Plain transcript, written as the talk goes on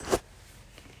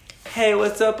Hey,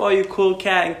 what's up, all you cool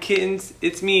cat and kittens?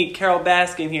 It's me, Carol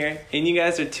Baskin here, and you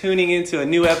guys are tuning into a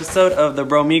new episode of the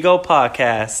Bromigo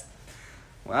Podcast.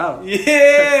 Wow.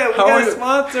 Yeah, we got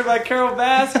sponsored by Carol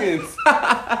Baskins.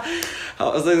 I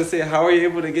was going to say, how are you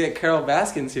able to get Carol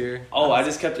Baskins here? Oh, I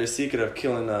just kept her secret of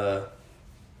killing her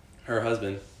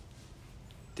husband.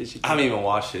 Did she? I haven't even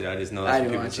watched it. I just know that's I what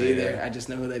didn't people watch say it either. there. I just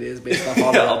know who that is based off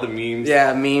all the memes.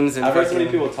 Yeah, memes and I've heard so many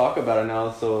fucking- people talk about it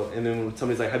now. So, and then when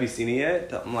somebody's like, "Have you seen it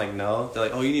yet?" I'm like, "No." They're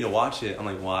like, "Oh, you need to watch it." I'm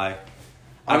like, "Why?"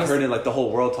 I've heard it like the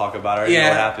whole world talk about it. I already know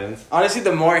what happens. Honestly,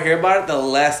 the more I hear about it, the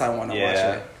less I want to watch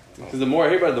it. Because the more I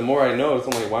hear about it, the more I know. It's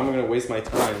like, why am I going to waste my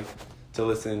time to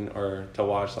listen or to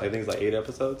watch? Like, I think it's like 8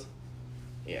 episodes.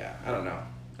 Yeah, I don't know.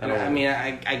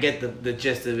 I get the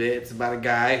gist of it. It's about a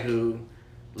guy who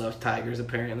loves tigers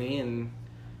apparently, and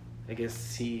I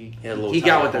guess he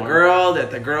got with the girl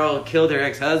that the girl killed her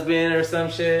ex-husband or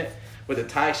some shit with a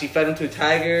tiger. She fed him to a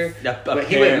tiger, but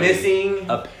he went missing.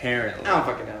 Apparently, I don't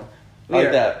fucking know. I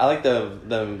like that. I like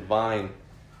the vine.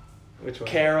 Which one?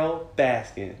 Carol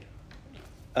Baskin.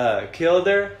 Killed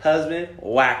her husband,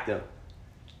 whacked him.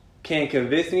 Can't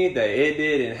convince me that it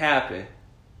didn't happen.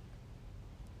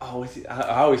 Oh,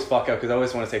 I always fuck up because I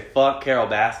always want to say fuck Carol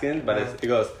Baskin, but it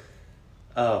goes,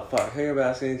 oh fuck Carol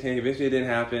Baskin, can't convince me it didn't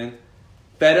happen.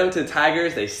 Fed them to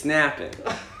tigers, they snapping.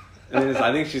 And then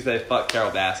I think she said fuck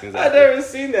Carol Baskin. I've never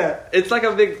seen that. It's like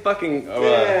a big fucking.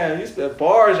 Damn, you spit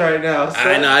bars right now. Son.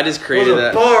 I know. I just created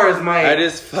that. Bars, my. I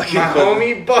just fucking. My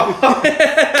homie bar.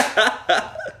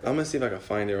 I'm gonna see if I can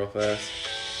find it real fast.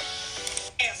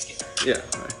 Yeah.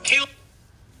 Right.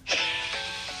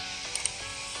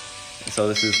 So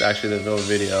this is actually the real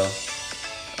video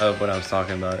of what I was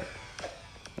talking about.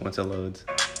 Once it loads,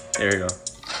 there you go.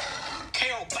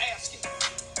 Carol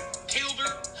Baskin killed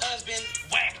her husband,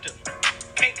 whacked him.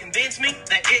 Can't convince me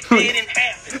that it didn't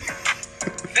happen.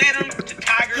 Fed him to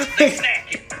tigers, they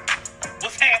snacking.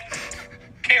 What's happening?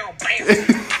 Carol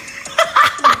Baskin.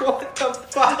 What the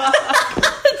fuck?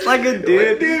 It's like a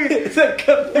dude. It's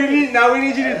we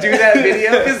need you to do that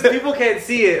video because people can't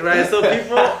see it, right? So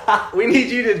we need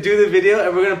you to do the video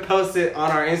and we're gonna post it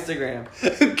on our Instagram.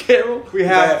 Carol, we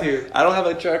have to. I don't have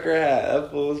a trucker hat.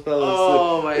 That fool's spelled.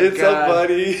 Oh my god! It's so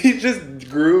funny. He's just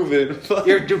grooving.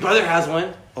 Your brother has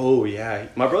one. Oh yeah,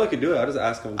 my brother could do it. I'll just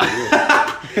ask him to do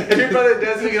it. If your brother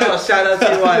does it, I'll shout out to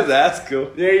you. Just ask him.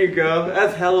 There you go.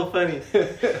 That's hella funny.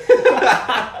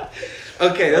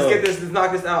 Okay, let's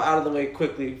knock this out of the way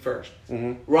quickly first.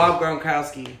 Mm-hmm. Rob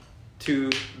Gronkowski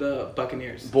to the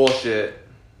Buccaneers. Bullshit.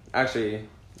 Actually,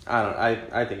 I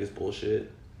think it's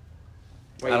bullshit.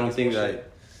 Why I don't think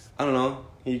bullshit? I don't know.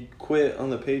 He quit on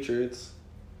the Patriots.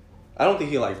 I don't think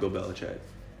he likes Bill Belichick.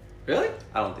 Really?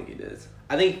 I don't think he does.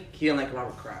 I think he didn't like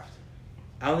Robert Kraft.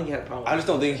 I don't think he had a problem with I just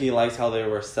don't think he likes how they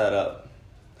were set up.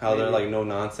 How Maybe. they're like no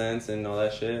nonsense and all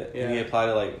that shit. Yeah. And he applied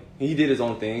it he did his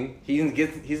own thing. He's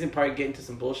gonna probably get into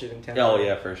some bullshit in town. Oh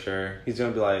yeah, for sure. He's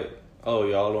gonna be like, oh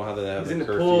y'all don't have to have He's a in the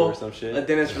curfew pool, or some shit. let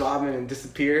Dennis Rodman and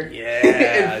disappear.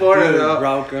 Yeah, in Florida dude, though.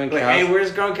 Rob Gronkowski. Like, hey,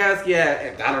 where's Gronkowski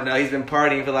at? I don't know. He's been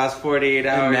partying for the last 48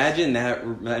 hours. Imagine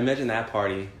that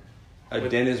party.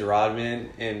 Dennis Rodman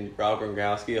and Rob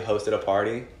Gronkowski hosted a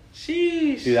party.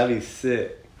 Sheesh. Dude, that'd be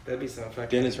sick. That'd be some fucking.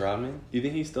 Dennis Rodman? You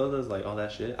think he still does like all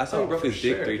that shit? I saw he broke his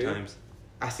dick 3 times.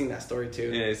 I seen that story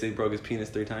too. Yeah, they say he broke his penis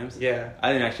 3 times. Yeah.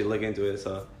 I didn't actually look into it,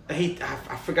 so. I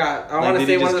forgot. I Like, want to did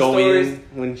say he one just of the go stories. in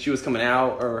when she was coming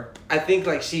out, or? I think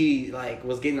like she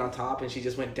was getting on top and she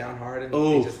just went down hard and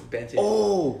he just bent it.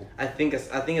 Oh. I think that's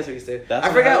what he said. That's I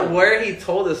what forgot happened. where he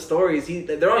told the stories.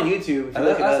 They're on YouTube. If you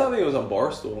look it I up. thought it was a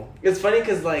Barstool. It's funny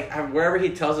because like wherever he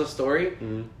tells a story,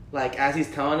 Mm-hmm. like as he's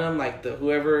telling them, like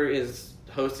whoever is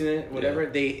hosting it, whatever,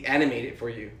 they animate it for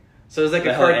you. So it's like The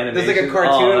a hell there's like a animation?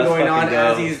 cartoon Oh, going on that's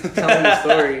as fucking he's dope. telling the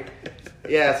story.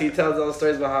 Yeah, so he tells all the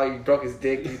stories about how he broke his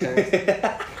dick 3 times.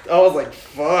 I was like,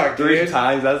 fuck, 3 dude.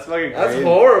 times? That's fucking That's crazy.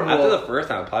 horrible. After the first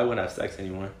time, I probably wouldn't have sex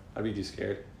anymore. I'd be too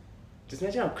scared. Just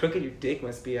imagine how crooked your dick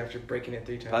must be after breaking it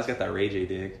 3 times. Probably got that Ray J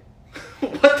dick.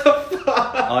 What the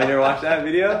fuck? Oh, you never watched that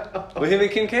video? With him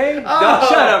and Kim K? Oh. No,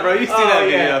 shut up, bro. You seen that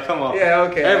yeah. video. Come on. Yeah,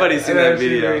 okay. Everybody's seen I know that what you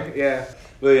video. mean. Yeah.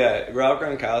 But yeah, Rob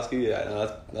Gronkowski, yeah,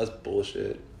 no, that's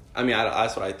bullshit. I mean,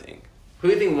 that's what I think. Who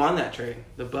do you think won that trade?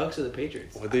 The Bucks or the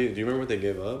Patriots? Do you remember what they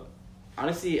gave up?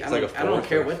 Honestly, I like don't, a I don't fourth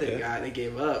care or what they fifth. got. They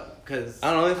gave up because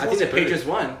I don't know. I think the Patriots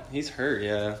won. He's hurt,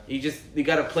 yeah. You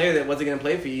got a player that wasn't gonna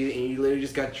play for you, and you literally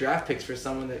just got draft picks for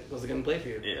someone that wasn't gonna play for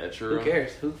you. Yeah, true. Who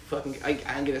cares? Who fucking? I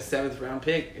can get a 7th round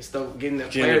pick. You're still getting a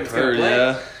player Getting that's gonna hurt, play.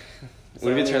 yeah.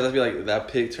 What if it So- turns out to be like that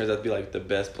pick turns out to be like the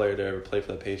best player to ever play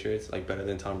for the Patriots, like better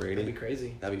than Tom Brady? That'd be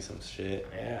crazy. That'd be some shit.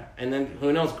 Yeah, and then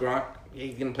who knows? Gronk,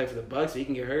 he's gonna play for the Bucks, so he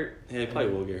can get hurt. Yeah, he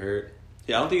probably will get hurt.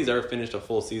 Yeah, I don't think he's ever finished a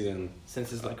full season since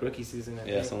his like rookie season. I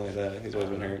think. Something like that. He's always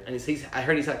been hurt. And I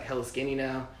heard he's like hella skinny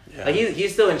now. Yeah. Like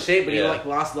he's still in shape, but he like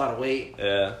lost a lot of weight.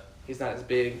 Yeah. He's not as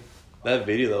big. That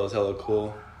video though was hella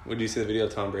cool. Did you see the video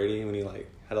of Tom Brady when he like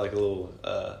had like a little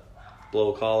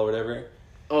blow call or whatever?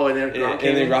 Oh, and then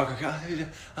Gronk goes,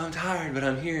 I'm tired, but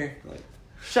I'm here. Like,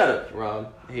 shut up,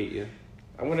 Rob. I hate you.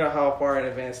 I wonder how far in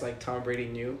advance like Tom Brady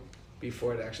knew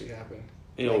before it actually happened.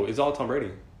 It's all Tom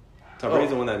Brady. Tom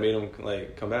Brady's the one that made him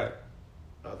like come back.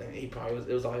 Oh, then he probably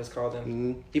it was all his call then.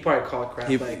 Mm-hmm. He probably called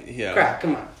Kraft Kraft,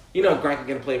 come on. You know Gronk is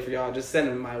gonna play for y'all. Just send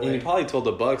him my way. And he probably told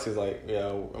the Bucks, he's like, yeah,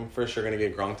 I'm for sure gonna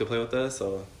get Gronk to play with us,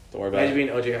 so don't worry about it.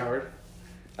 Imagine being OJ Howard.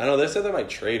 I know they said they might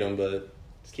trade him, but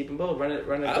just keep him both. Run it.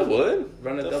 I would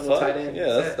run a double tight end.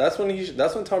 Yeah, that's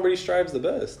when Tom Brady strives the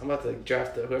best. I'm about to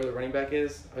draft whoever the running back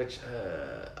is, which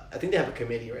I think they have a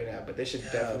committee right now, but they should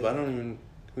definitely. But I don't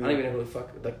even know who the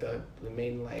fuck like the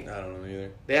main like. I don't know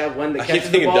either. They have one that catches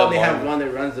the ball. They have one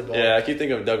that runs the ball. Yeah, I keep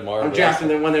thinking of Doug Martin. I'm drafting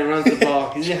the one that runs the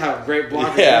ball. He's gonna have great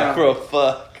blockers. Yeah, bro,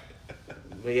 fuck.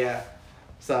 But yeah,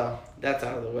 so that's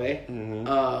out of the way.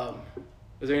 Mm-hmm.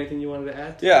 Was there anything you wanted to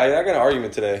add? Yeah, I got an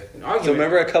argument today. So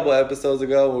remember a couple episodes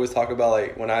ago when we was talking about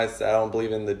like when I said I don't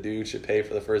believe in the dude should pay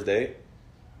for the first date?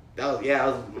 That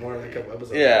was more than a couple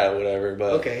episodes ago. Whatever.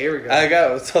 But okay, here we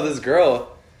go. So this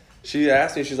girl, she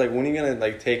asked me, she's like, when are you gonna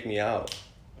like take me out?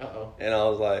 Uh-oh. And I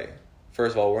was like,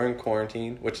 first of all, we're in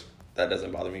quarantine, which that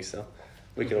doesn't bother me still.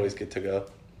 We can always get to go.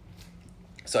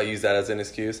 So I used that as an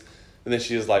excuse. And then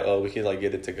she was like, oh, we can, like,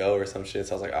 get it to go or some shit.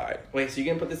 So I was like, all right. Wait, so you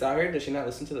going to put this out here? Does she not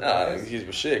listen to the podcast? Excuse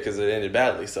me, shit, because it ended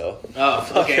badly, so.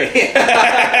 Oh, okay. Here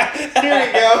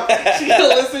we go. She going to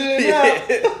listen to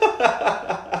it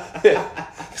now. Yeah.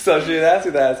 So she had asked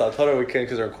me that, so I told her we couldn't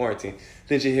because we're in quarantine.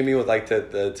 Then she hit me with, like,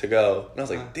 to go. And I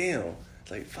was like, damn. It's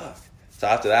like, fuck. So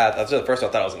after that, that's the first one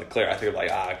I thought I was going to clear. I think,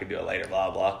 like, I could do it later, blah,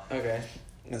 blah. Okay.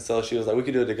 And so she was like, we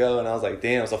could do it to go. And I was like,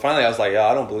 damn. So finally I was like, yo,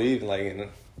 I don't believe,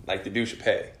 the dude should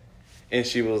pay. And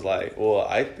she was like, well,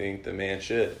 I think the man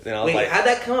should. And I was like, how'd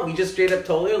that come up? You just straight up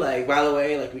told her, like, by the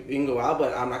way, like, we can go out,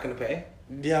 but I'm not going to pay?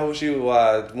 Yeah, well, she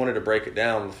wanted to break it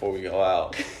down before we go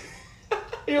out.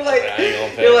 You're like,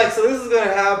 so this is going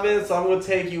to happen, so I'm going to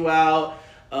take you out.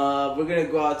 We're going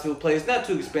to go out to a place, not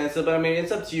too expensive, but I mean,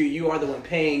 it's up to you. You are the one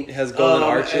paying. It has golden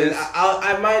arches.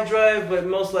 I might drive, but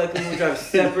most likely we'll drive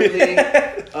separately.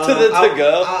 To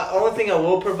go. Only thing I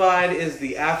will provide is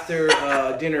the after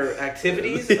dinner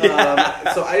activities.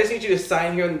 So I just need you to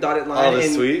sign here on the dotted line. All the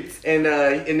sweets. And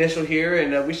initial here,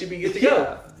 and we should be good to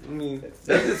go. I mean, that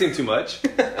doesn't seem too much.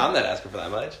 I'm not asking for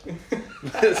that much.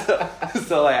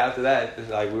 so like after that,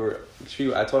 like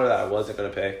I told her that I wasn't gonna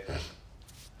pay,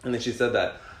 and then she said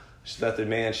that the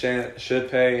man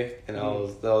should pay, and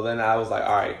then I was like,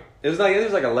 all right. It was like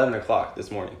 11:00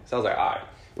 this morning, so I was like, all right,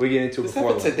 we get into it this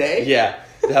before happened today. Yeah,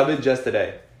 it happened just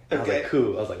today. Okay. I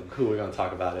was like, cool. We're gonna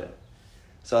talk about it.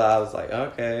 So I was like,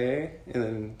 okay, and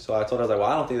then so I told her, I was like, well,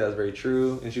 I don't think that's very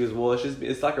true, and she was, well,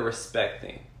 it's like a respect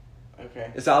thing.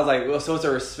 Okay. So I was like, well, so it's a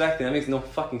respect thing. That makes no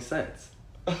fucking sense.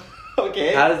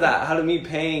 Okay. How do me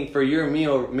paying for your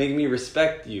meal make me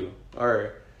respect you?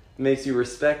 Or makes you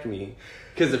respect me?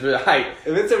 Because if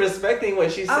it's a respect thing,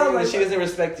 what she's saying that she doesn't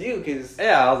respect you, because...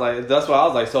 Yeah, I was like, that's why I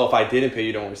was like, so if I didn't pay,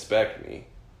 you don't respect me.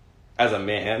 As a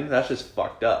man, that's just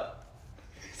fucked up.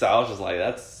 So I was just like,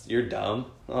 you're dumb.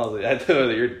 I was like, I told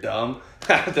her, you're dumb.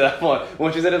 After that point,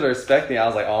 when she said it was respecting, I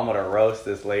was like, oh, I'm gonna roast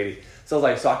this lady. So I was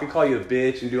like, so I could call you a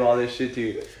bitch and do all this shit to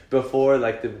you before,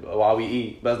 like, while we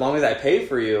eat. But as long as I pay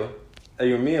for you at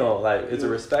your meal, like, it's a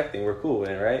respect thing. We're cool with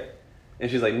it, right?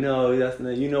 And she's like, no, that's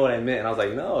not, you know what I meant. And I was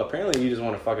like, no, apparently you just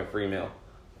want a fucking free meal.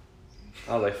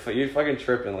 I was like, you're fucking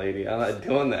tripping, lady. I'm not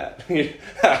doing that.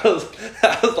 I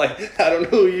was like, I don't know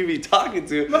who you be talking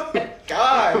to. My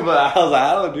God. But I was like,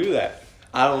 I don't do that.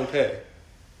 I don't pay.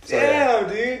 So, damn,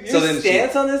 dude. Your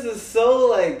stance on this is so,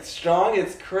 like, strong.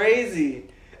 It's crazy.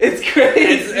 It's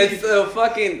crazy. It's a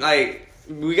fucking, like,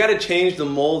 we got to change the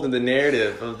mold and the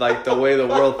narrative of, like, the way the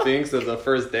world thinks of the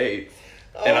first date.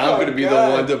 And I'm going to be the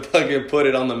one to fucking put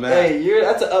it on the map. Hey,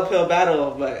 that's an uphill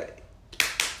battle, but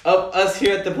us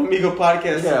here at the Bomigo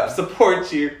Podcast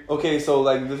support you. Okay, so,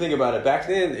 like, the thing about it, back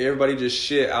then, everybody just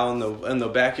shit out in the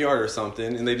backyard or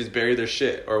something, and they just bury their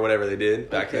shit or whatever they did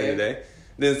back in the day.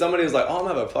 Then somebody was like, oh, I'm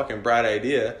going to have a fucking bright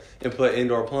idea and put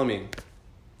indoor plumbing.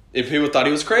 If people thought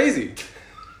he was crazy.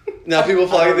 Now people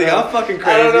fucking think I'm fucking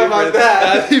crazy. I don't know about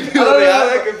that.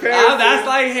 That's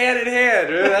like hand in hand,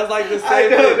 dude. That's like the same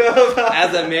thing.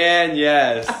 As a man,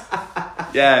 yes.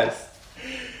 Yes.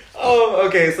 Oh,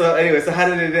 okay. So anyway, so how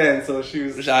did it end? So she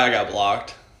was... I got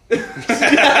blocked.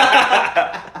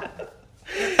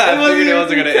 I figured it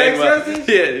wasn't gonna end well.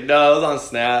 Yeah, no, it was on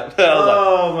Snap.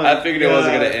 I figured it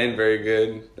wasn't gonna end very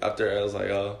good. After I was like,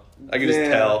 oh, I could just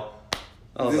tell.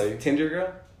 I was like, Tinder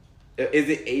girl? Is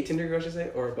it a Tinder girl, should I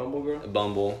say, or a Bumble girl?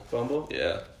 Bumble. Bumble?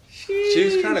 Yeah. Sheesh. She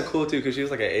was kind of cool too, because she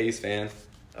was like an A's fan.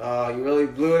 Oh, you really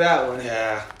blew that one.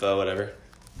 Yeah, but whatever.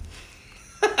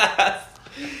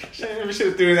 We should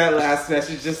have threw that last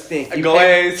message. Just think. Go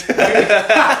A's.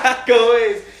 Go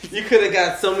A's. You could have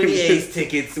got so many A's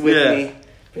tickets with me.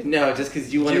 But no, just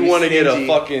because you want to get a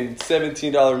fucking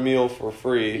 $17 meal for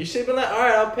free. You should have been like, all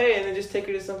right, I'll pay, and then just take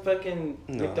her to some fucking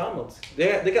McDonald's.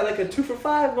 They got like a 2 for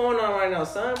 $5 going on right now,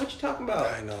 son. What you talking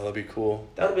about? I know, that'd be cool.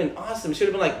 That would have been awesome. Should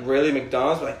have been like, really,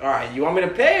 McDonald's? Like, all right, you want me to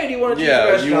pay, or do you want to choose a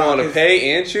restaurant? Yeah, you want to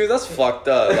pay and choose? That's fucked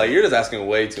up. Like, you're just asking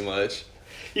way too much.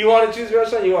 You want to choose a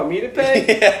restaurant? You want me to pay?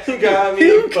 Yeah. You got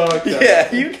me fucked up.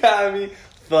 Yeah, you got me fucked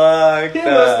up. You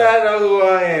must not know who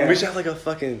I am. We should have like a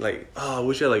fucking, I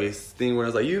wish we had like a thing where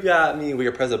it's like, you got me. We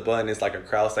could press a button. It's like a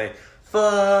crowd saying,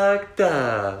 fucked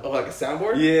up. Oh, like a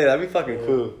soundboard? Yeah, that'd be fucking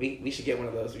cool. We should get one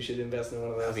of those. We should invest in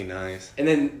one of those. That'd be nice. And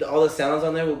then all the sounds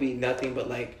on there will be nothing but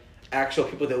like actual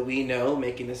people that we know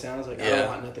making the sounds. Like, I don't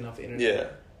want nothing off the internet. Yeah.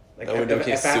 Like,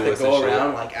 if I have to go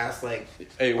around, like, ask, like,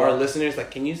 our listeners,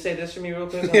 like, can you say this for me real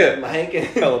quick? Yeah.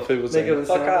 Mike? Tell people saying,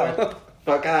 fuck out.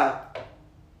 Fuck out.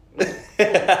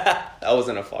 That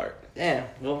wasn't a fart. Damn.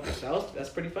 Well, that's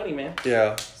pretty funny, man.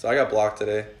 Yeah. So I got blocked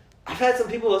today. I've had some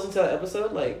people listen to that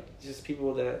episode, like, just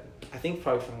people that, I think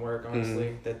probably from work,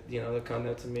 honestly, that, they'll come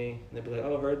up to me, and they'll be like,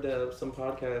 oh, I heard some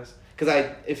podcast.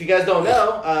 Because if you guys don't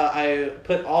know, I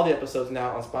put all the episodes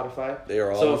now on Spotify. They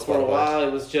are all on Spotify. So for a while,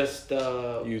 it was just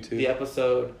YouTube. The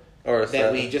episode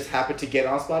that we just happened to get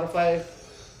on Spotify.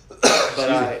 But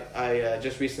I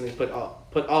just recently put all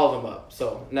of them up.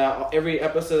 So now every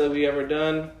episode that we ever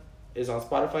done is on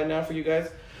Spotify now for you guys.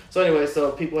 So anyway,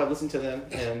 so people have listened to them,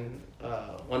 and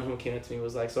one of them came up to me and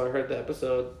was like, so I heard the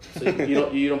episode, so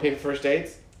you don't pay for first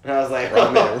dates? And I was like,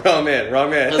 wrong man.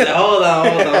 I was like, hold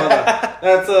on.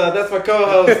 That's my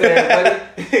co-host there,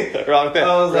 buddy. Wrong man.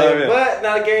 I was like, but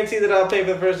not a guarantee that I'll pay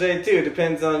for the first date too. It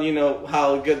depends on,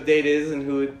 how good the date is and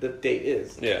who the date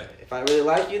is. Yeah. If I really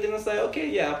like you, then it's like, okay,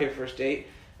 yeah, I'll pay for first date.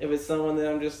 If it's someone that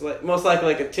I'm just like, most likely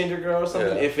like a Tinder girl or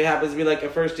something, if it happens to be like a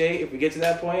first date, if we get to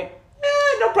that point,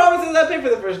 no promises I'll pay for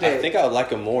the first date. I think I would like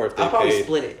them more if they paid. I'll probably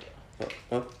split it.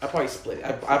 Huh? I probably split it.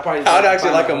 I'd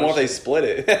actually like them more if they split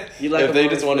it. If they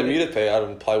just wanted me to pay, I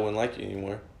probably wouldn't like you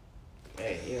anymore.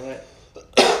 Hey, you know what?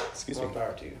 Excuse me. More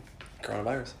power to you.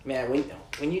 Coronavirus. Man,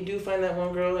 when you do find that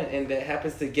one girl and that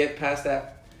happens to get past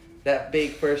that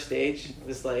big first stage,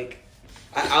 it's like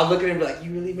I'll look at her and be like,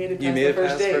 "You really made it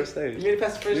past the first date. You made it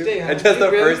past the first date. And just the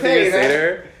first thing you say to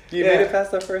her, you made it past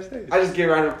the first date." I just give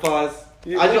her a round of applause.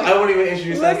 I won't even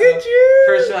introduce myself. Look at you.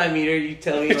 First time I meet her, you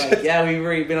tell me like, yeah, we've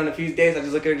already been on a few dates. I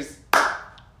just look at her, just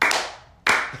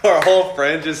our whole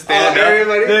friend just stand up.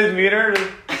 Everybody. Then meet her.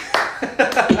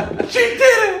 She did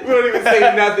it. We don't even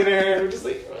say nothing to her. We're just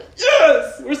like,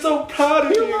 yes, we're so proud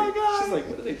of you. Oh my god. She's like,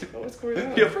 what are they doing? What's going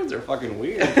on? Your friends are fucking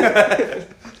weird.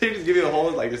 They just give you the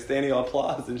whole like just standing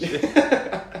applause and shit.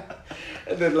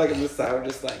 And then like in the side, I'm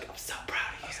just like, I'm so proud.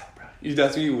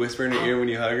 That's when you whisper in her ear when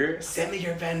you hug her? Send me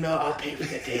your Venmo, I'll pay for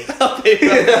the date. I'll pay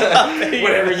for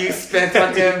whatever you spent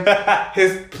on him,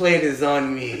 his plate is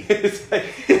on me.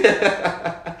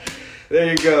 There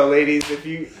you go, ladies. If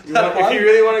you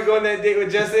really want to go on that date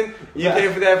with Justin, you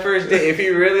pay for that first date. If he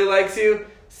really likes you,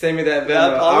 send me that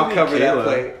Venmo. I'll cover that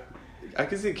plate. I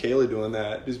can see Kayla doing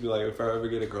that. Just be like, if I ever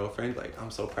get a girlfriend, like, I'm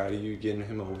so proud of you getting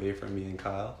him away from me and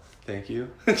Kyle. Thank you.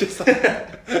 Just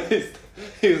like,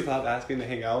 he was not asking to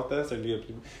hang out with us or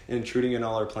intruding in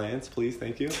all our plans. Please,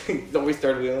 thank you. Don't we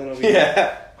start wheeling over here?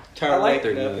 Yeah. I like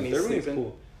their up and he's sleeping.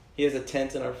 Cool. He has a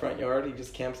tent in our front yard. He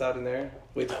just camps out in there.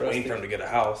 Waits for us. Waiting for him to get a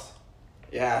house.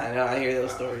 Yeah, I know. I hear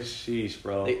those stories. Sheesh,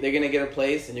 bro. They're gonna get a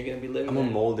place and you're gonna be living. I'm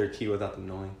gonna mold their key without them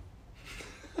knowing.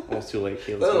 Almost too late.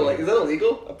 Is that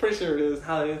illegal? I'm pretty sure it is.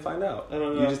 How do they find out? I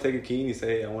don't know. You just take a key and you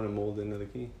say, "I want to mold into the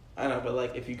key." I know, but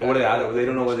like if you got they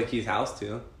don't know where the key's housed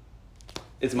to.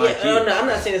 It's my key. No, I'm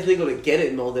not saying it's legal to get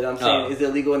it molded. I'm saying is it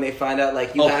illegal when they find out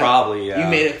like you probably, yeah. You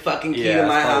made a fucking key to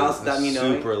my house without me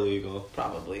knowing? Super illegal.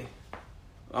 Probably.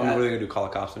 I'm really gonna call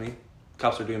the cops on me.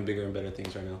 Cops are doing bigger and better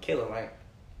things right now. Kayla might.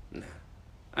 Nah.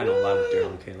 I know a lot of dirt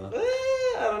on Kayla.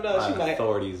 I don't know. She might.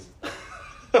 Authorities.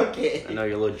 Okay. I know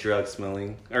you're a little drug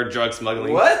smuggling.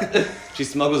 What? She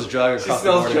smuggles drugs. She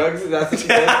smells drugs? That's what she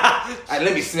did?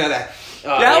 Let me smell that.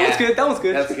 Oh, yeah, that one's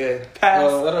good. That's good. Pass.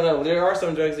 Well, I don't know. There are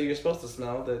some drugs that you're supposed to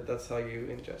smell. That's how you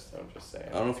ingest them. I'm just saying.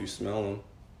 I don't know if you smell them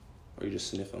or you just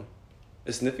sniff them.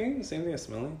 Is sniffing the same thing as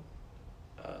smelling?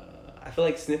 I feel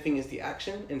like sniffing is the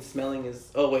action and smelling is...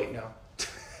 Oh, wait, no.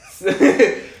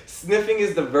 Sniffing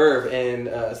is the verb, and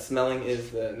smelling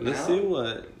is the noun. Let's see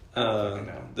what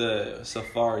the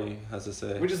Safari has to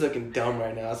say. We're just looking dumb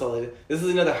right now. That's all it is. This is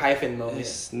another hyphen moment.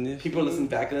 People listen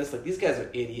back to this like, these guys are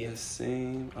idiots.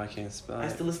 Same. I can't spell. I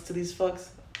still listen to these fucks.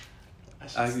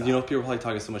 You know, people are probably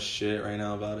talking so much shit right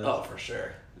now about it. Oh, for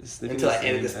sure. Sniffing Until I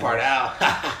edit this part out.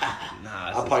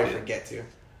 I'll probably forget to.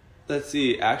 Let's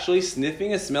see. Actually,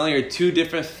 sniffing and smelling are two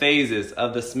different phases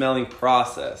of the smelling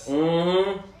process.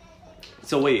 Mm-hmm.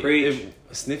 So wait, if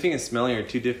sniffing and smelling are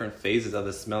two different phases of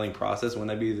the smelling process, wouldn't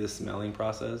that be the smelling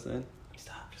process then?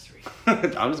 Stop, just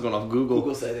read. I'm just going off Google.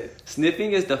 Google said it.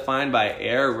 Sniffing is defined by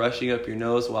air rushing up your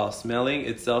nose, while smelling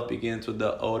itself begins with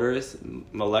the odorous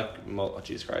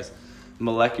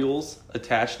molecules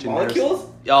attached to molecules?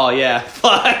 Nerves. Oh yeah,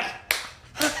 fuck.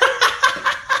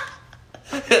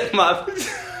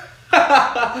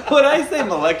 What did I say,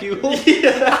 molecules?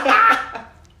 Yeah.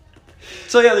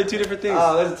 So yeah, they're two different things.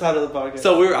 Oh, that's the title of the podcast.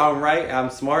 So I'm right, I'm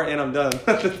smart, and I'm done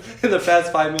in the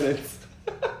past 5 minutes.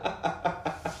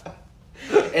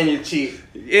 And you cheat.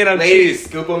 And I'm Ladies, cheating.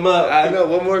 scoop them up. I know.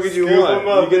 What more could you Scoop want? 'em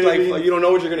up, you get baby. you don't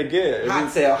know what you're gonna get.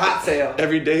 Hot sale.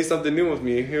 Every day something new with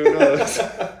me. Who knows?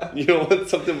 You don't want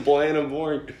something bland and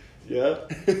boring. Yeah.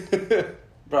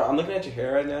 Bro, I'm looking at your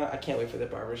hair right now. I can't wait for the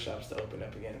barber shops to open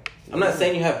up again. I'm not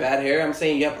saying you have bad hair. I'm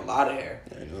saying you have a lot of hair.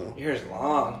 I know. Your hair's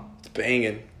long. It's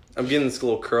banging. I'm getting this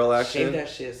little curl action. Shave that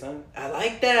shit, son. I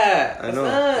like that. That's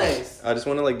nice. I just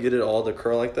want to like get it all to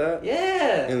curl like that.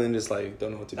 Yeah. And then just like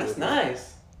don't know what to do. That's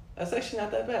nice. That's actually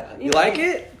not that bad. You like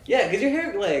it? Yeah, because your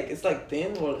hair like it's like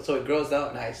thin, so it grows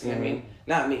out nice. You know what I mean?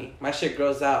 Not me. My shit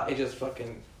grows out. It just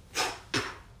fucking. It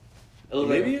looks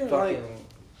Maybe like you're fucking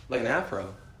like an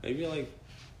afro. Maybe like.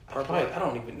 Probably, I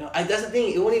don't even know. That's the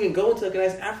thing. It won't even go into like a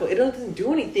nice afro. It doesn't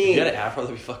do anything. If you had an afro,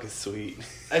 that'd be fucking sweet.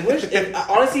 I wish.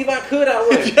 Honestly, if I could, I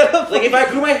would. Like if I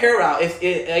grew my hair out,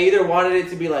 I either wanted it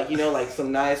to be like like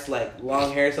some nice like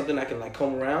long hair, something I can like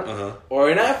comb around, or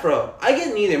an afro. I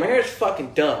get neither. My hair is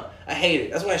fucking dumb. I hate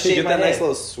it. That's why I shave my head. Get that nice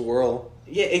little swirl.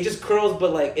 Yeah, it just curls,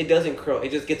 but like it doesn't curl.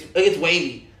 It just gets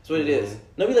wavy. That's what it is.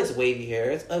 Nobody likes wavy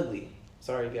hair. It's ugly.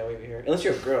 Sorry if you got wavy hair. Unless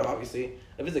you're a girl, obviously.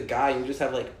 If it's a guy, you just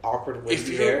have like awkward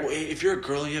wavy hair. If you're a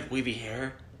girl, you have wavy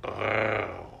hair.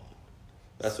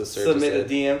 That's what Sergio Submit said. a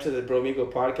DM to the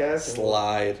Bromigo podcast.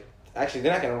 Slide. Actually,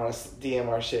 they're not gonna want to DM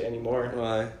our shit anymore.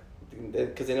 Why?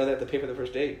 Because they know they have to pay for the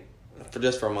first date.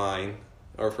 Just for mine,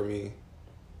 or for me.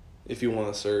 If you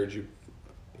want to surge,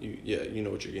 you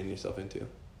know what you're getting yourself into.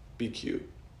 Be cute.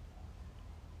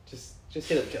 Just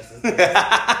hit up Justin.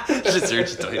 Just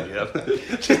search. Don't hit me up.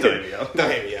 Just don't hit me up. Don't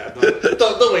hit me up.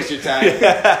 Don't waste your time.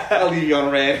 I'll leave you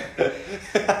on red.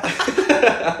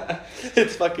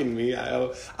 It's fucking me. I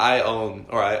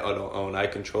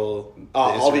control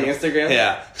all the Instagram.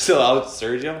 Yeah. So I'll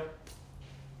Sergio.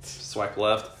 Swipe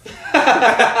left.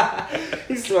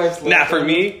 He swipes left. Not for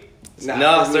me.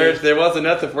 No, Serge, there wasn't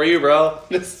nothing for you, bro.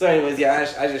 So anyways,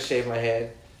 yeah, I just shaved my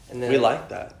head, and then we like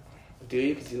that. Do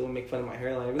you? Because you don't make fun of my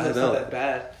hairline. It's not that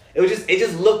bad. It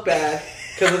just looked bad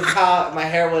because of how my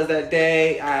hair was that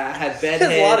day. I had bed head.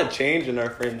 There's a lot of change in our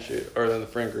friendship or in the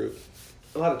friend group.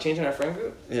 A lot of change in our friend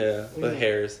group. Yeah, the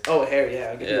hairs. Oh, hair.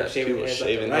 Yeah,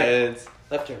 shaving heads.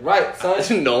 Left and right,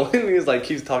 son. Nolan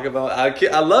keeps talking about.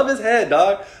 I love his head,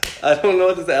 dog. I don't know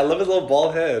what to say. I love his little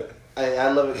bald head. I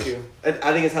love it too.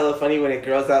 I think it's hella funny when it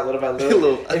grows out little by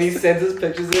little. And he sends us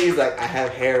pictures and he's like, I have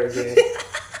hair again.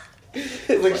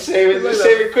 Like shave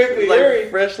it quickly. Like hurry.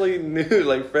 freshly new,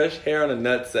 like fresh hair on a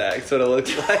nutsack. So it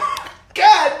looks like.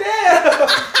 God damn!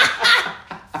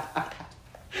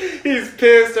 He's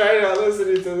pissed right now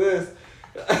listening to this.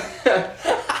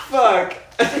 Fuck.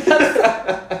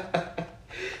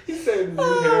 He said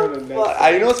new hair on a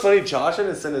nutsack. You know what's funny? Josh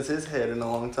hasn't sent us his head in a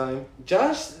long time.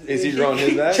 Josh, is he growing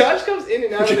his back? Josh comes in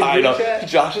and out of the group chat.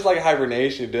 Josh is like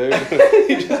hibernation, dude.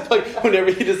 He just like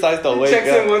whenever he decides to wake checks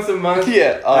up. in once a month.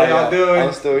 Yeah. How y'all doing?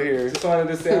 I'm still here. Just wanted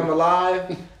to say I'm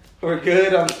alive. We're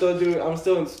good. I'm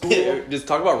still in school. Yeah, just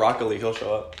talk about Rocket League. He'll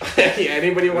show up. Yeah.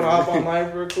 Anybody want to hop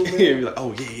online for a cool minute? He'll be like,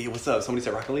 oh yeah, what's up? Somebody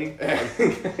said Rocket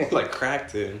League. Like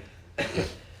cracked him.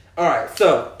 All right,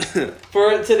 so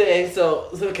for today, so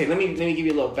okay, let me give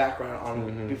you a little background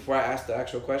on before I ask the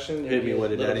actual question. Hit me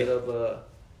with it, Daddy. A little bit of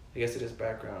I guess it is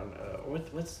background.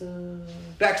 What's the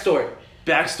backstory?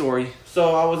 Backstory.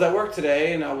 So I was at work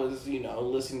today, and I was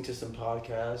listening to some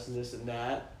podcasts and this and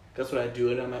that. That's what I do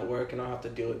when I'm at work, and I don't have to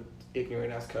deal with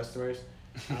ignorant ass customers.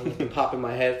 I like to pop in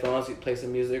my headphones, play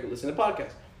some music, or listen to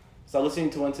podcasts. So I was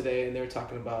listening to one today, and they were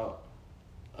talking about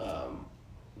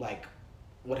like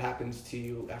what happens to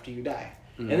you after you die.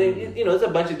 And then there's a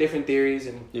bunch of different theories,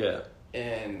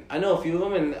 and I know a few of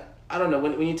them, and I don't know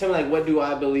when you tell me like what do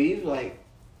I believe, like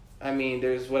I mean,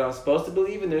 there's what I'm supposed to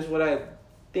believe, and there's what I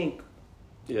think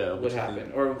would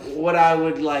happen, or what I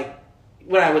would like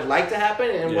to happen,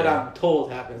 and what I'm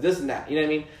told happens. This and that. You know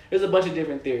what I mean? There's a bunch of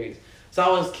different theories. So I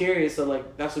was curious. So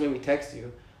like that's what made me text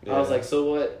you. Yeah. I was like,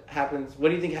 so what happens? What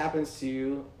do you think happens to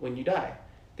you when you die?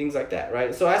 Things like that,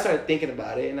 right? So I started thinking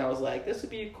about it, and I was like, this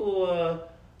would be a cool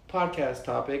podcast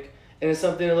topic, and it's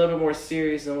something a little bit more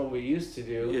serious than what we used to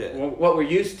do. Yeah. What we're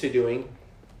used to doing.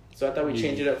 So I thought we'd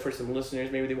change it up for some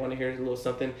listeners. Maybe they want to hear a little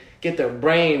something. Get their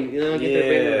brain, get their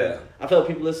brain. I feel like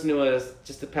people listen to us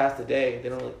just to pass the day. They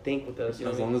don't really think with us.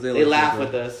 As long as they laugh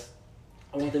with us.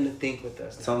 I want them to think with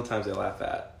us. Sometimes they laugh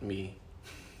at me.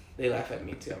 They laugh at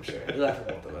me too, I'm sure. They laugh at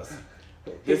both of us.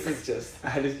 This is just...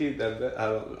 I just keep that...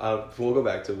 we'll go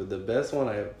back to it, but the best one,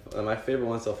 my favorite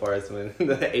one so far is when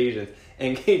the Asians,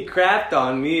 and he crapped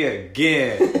on me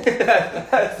again.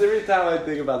 That's every time I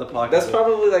think about the podcast. That's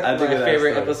probably like my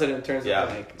favorite episode in terms of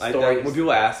like stories. When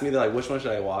people ask me, they're like, which one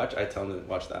should I watch? I tell them to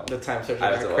watch that one. The time search.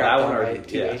 I crapped on by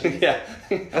two Asians. Yeah.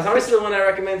 That's honestly the one I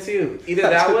recommend too. Either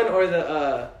that one or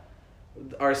the...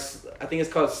 I think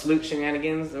it's called Sloot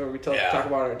Shenanigans, where we talk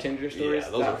about our Tinder stories. Yeah,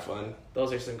 those are fun.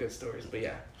 Those are some good stories, but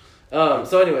yeah.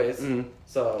 So anyways,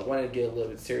 so I wanted to get a little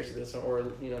bit serious with this one, or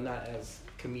not as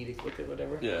comedic with it,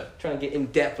 whatever. Yeah. Trying to get in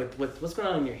depth with what's going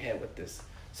on in your head with this.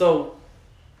 So,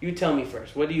 you tell me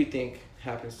first. What do you think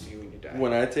happens to you when you die?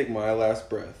 When I take my last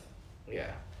breath.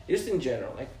 Yeah. Just in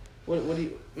general, like, what do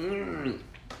you?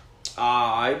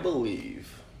 I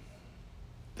believe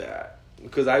that.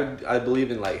 Because I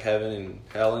believe in like heaven and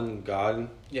hell and God,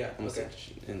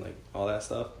 and like all that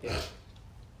stuff. Yeah.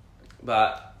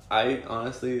 But I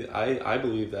honestly I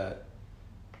believe that.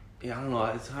 Yeah, I don't know.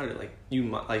 It's hard. Like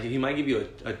he might give you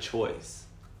a choice.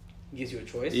 He gives you a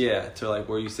choice. Yeah, to like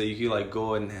where you say you could like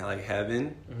go in like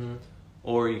heaven,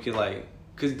 or you could like,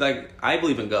 cause like I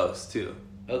believe in ghosts too.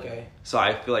 Okay. So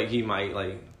I feel like he might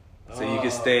like, so you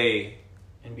could stay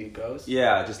and be a ghost.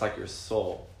 Yeah, just like your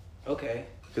soul. Okay.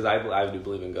 Because I do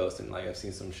believe in ghosts, and like I've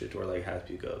seen some shit where like has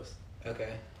to be ghosts.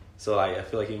 Okay. So like I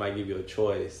feel like he might give you a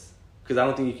choice, because I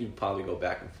don't think you can probably go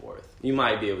back and forth. You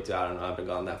might be able to. I don't know. I haven't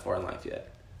gone that far in life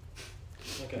yet.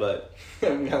 Okay. But I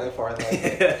haven't gone that far in life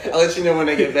yet. I'll let you know when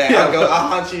I get back. I'll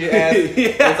haunt you your ass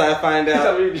once I find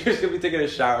out. You're just gonna be taking a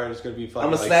shower. It's gonna be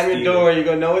fucking. I'm gonna slam your door. You're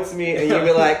gonna know it's me, and you'll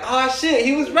be like, "Oh shit,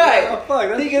 he was right." Oh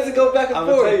fuck, he gets to go back and forth.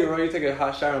 I'm gonna tell you, bro. You take a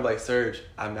hot shower and be like, Serge,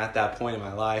 I'm at that point in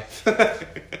my life.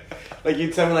 Like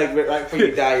you tell me, like right before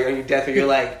you die, you're on your deathbed. You're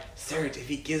like, Serge, if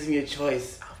he gives me a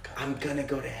choice, I'm gonna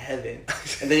go to heaven.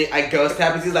 And then I ghost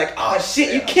happens. He's like, oh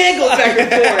shit, you can't go back and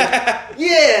forth.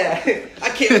 Yeah, I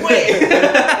can't wait.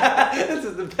 This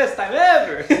is the best time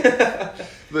ever.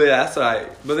 But yeah, that's right.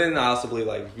 But then I also believe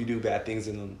like if you do bad things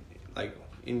in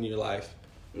your life,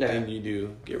 then you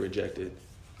do get rejected.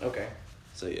 Okay.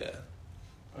 So yeah,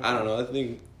 okay. I don't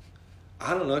know.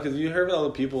 I don't know, because you heard all the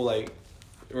people like,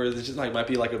 or it's just like might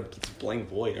be like a blank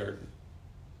void, or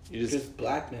you just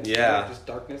blackness. Yeah. Just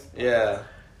darkness. Yeah.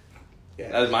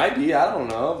 Yeah. It might be. I don't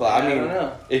know, but I mean, don't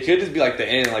know. It could just be like the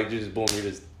end, like just boom, you're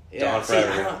just gone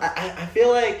forever. I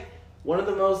feel like one of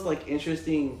the most like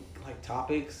interesting like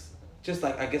topics, just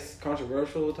like I guess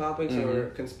controversial topics or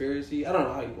conspiracy. I don't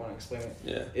know how you want to explain it.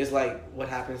 Yeah. Is like what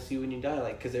happens to you when you die,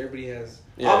 like because everybody has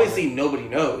obviously nobody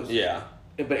knows. Yeah.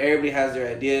 But everybody has their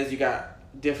ideas. You got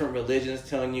different religions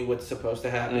telling you what's supposed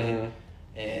to happen,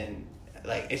 and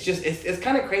like it's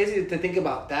kind of crazy to think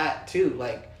about that too.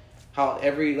 Like how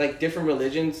every like different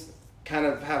religions kind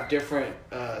of have different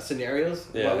scenarios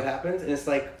of what happens, and it's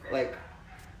like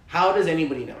how does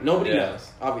anybody know? Nobody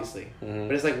knows, obviously.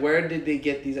 But it's like, where did they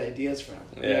get these ideas from?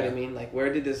 You know what I mean? Like,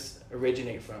 where did this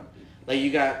originate from? Like,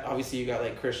 you got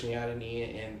like Christianity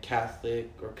and Catholic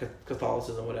or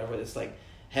Catholicism, whatever. It's like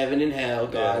heaven and hell,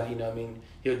 God. You know what I mean?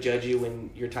 He'll judge you when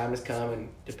your time has come, and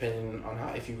depending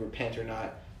on if you repent or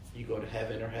not, you go to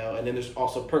heaven or hell. And then there's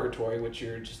also purgatory, which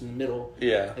you're just in the middle.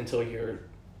 Yeah. Until you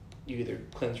either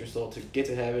cleanse your soul to get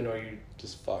to heaven, or you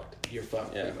just fucked. You're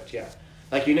fucked, pretty much. Yeah.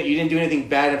 Like you didn't do anything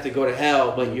bad enough to go to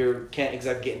hell, but you can't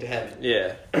exactly get into heaven.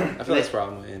 Yeah. I feel that's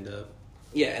probably going to end up.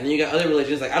 Yeah, and then you got other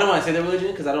religions. Like, I don't want to say their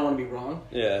religion because I don't want to be wrong.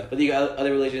 Yeah. But you got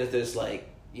other religions that's like,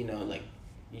 like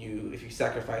if you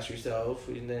sacrifice yourself,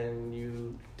 and then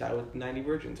you die with 90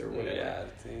 virgins or whatever. Yeah.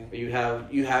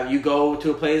 Or you go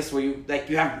to a place where you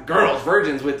have girls,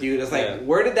 virgins with you. That's like,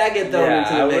 where did that get thrown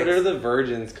into the mix? Where do the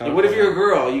virgins come from? What if you're a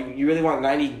girl? You really want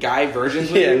 90 guy virgins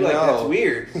with you? Like, that's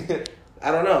weird.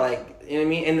 I don't know, like, you know what I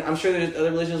mean? And I'm sure there's other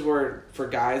religions where for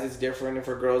guys it's different and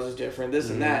for girls it's different, this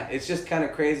and that. It's just kind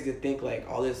of crazy to think, like,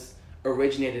 all this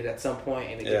originated at some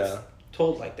point and it gets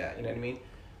told like that, you know what I mean?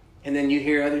 And then you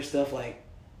hear other stuff like,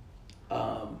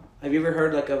 Have you ever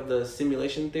heard like of the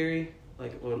simulation theory?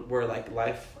 Like where like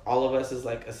life, all of us is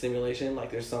like a simulation.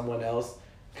 Like there's someone else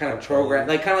kind of programmed,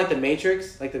 like kind of like the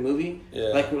Matrix, like the movie. Yeah.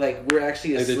 Like we're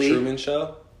actually like asleep. the Truman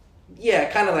Show.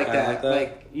 Yeah, kind of like that.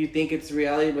 Like you think it's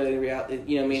reality, but in reality,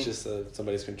 you know what I mean? It's just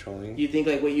somebody's controlling. You think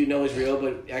like what you know is real,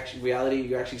 but actually reality,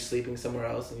 you're actually sleeping somewhere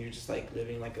else, and you're just like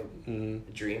living like a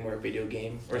dream or a video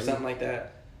game or something like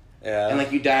that. Yeah. And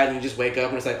like you died and you just wake up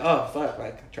and it's like, oh fuck,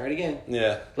 like try it again.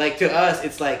 Yeah. Like to us,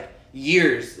 it's like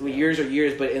years,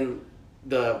 but in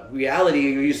the reality,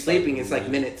 you're sleeping, it's like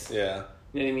minutes. Yeah.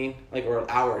 You know what I mean? Like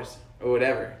or hours or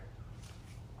whatever.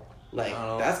 Like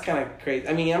that's kind of crazy.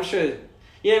 I mean, I'm sure.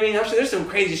 You know what I mean? I'm sure there's some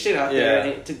crazy shit out there.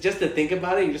 And just to think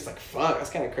about it, you're just like, fuck,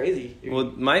 that's kind of crazy.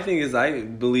 Well, my thing is I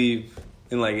believe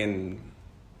in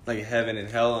heaven and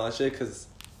hell and all that shit because,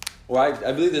 I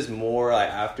believe there's more like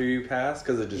after you pass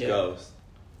because it just goes.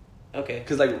 Okay.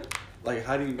 Because like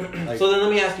how do you like? So then let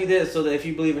me ask you this: so that if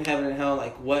you believe in heaven and hell,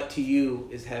 like what to you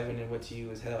is heaven and what to you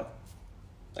is hell?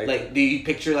 Like do you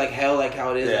picture like hell like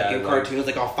how it is like in cartoons,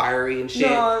 like all fiery and shit?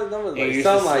 No, like,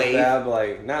 something like that, but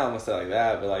like now I'm gonna say like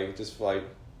that, but like just like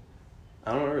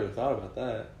I don't really thought about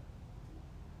that.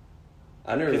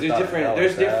 I never. Because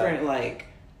there's different like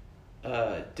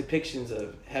depictions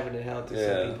of heaven and hell to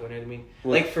some people. You know what I mean?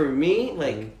 Like for me,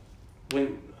 like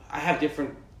when I have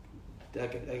different,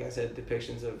 like I said,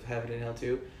 depictions of heaven and hell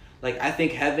too. Like I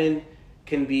think heaven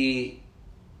can be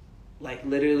like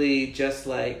literally just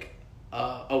like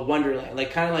a wonderland,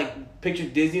 like kind of like picture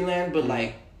Disneyland, but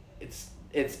like it's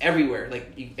everywhere.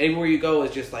 Like everywhere you go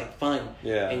is just like fun.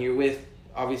 Yeah. And you're with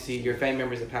obviously your family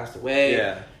members that passed away.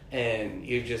 Yeah. And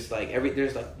you're just like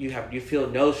there's like you feel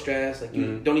no stress, like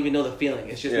you don't even know the feeling.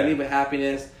 It's just nothing but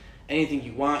happiness. Anything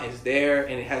you want is there,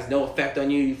 and it has no effect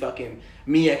on you. You fucking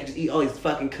I can just eat all these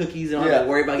fucking cookies and I don't have to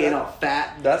worry about getting all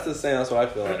fat. That's the same. That's what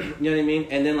I feel like. You know what I mean?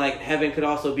 And then like heaven could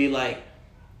also be like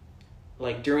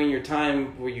during your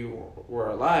time where you were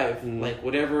alive, like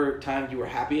whatever time you were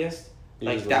happiest,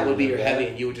 like that would be your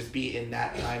heaven. You would just be in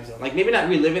that time zone. Like maybe not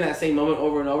reliving that same moment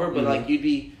over and over, but like you'd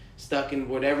be stuck in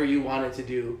whatever you wanted to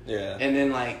do. Yeah. And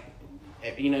then like,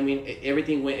 you know what I mean?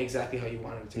 Everything went exactly how you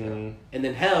wanted it to go. And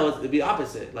then hell would be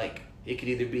opposite. Like it could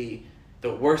either be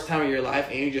the worst time of your life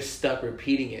and you're just stuck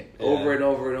repeating it over and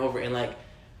over and over. And like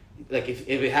if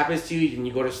it happens to you and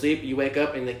you go to sleep, you wake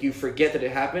up and like you forget that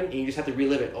it happened and you just have to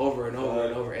relive it over and over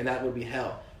and over, and that would be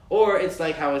hell. Or it's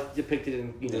like how it's depicted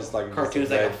in like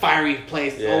cartoons, like a fiery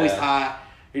place, it's always hot.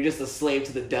 You're just a slave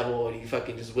to the devil and he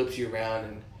fucking just whips you around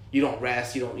and you don't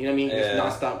rest, you know what I mean?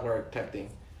 Just nonstop work type thing.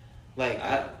 Like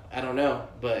I don't know,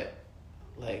 but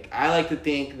like I like to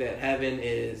think that heaven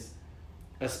is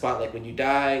a spot like when you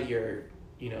die, you're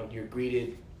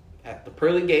greeted at the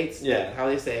pearly gates, like how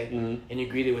they say, and you're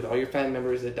greeted with all your family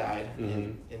members that died,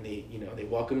 and they they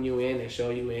welcome you in, they show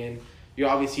you in. You're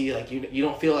obviously like you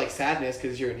don't feel like sadness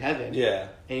because you're in heaven,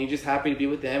 and you're just happy to be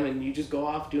with them, and you just go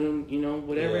off doing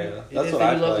whatever it that's is what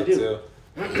that I you love like to do.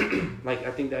 Like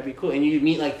I think that'd be cool, and you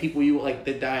meet like people you like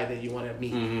that died that you want to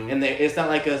meet, and it's not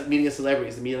like meeting a celebrity;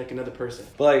 it's meeting like another person.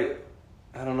 But like,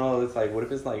 I don't know. It's like, what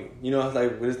if it's like it's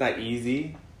like when it's not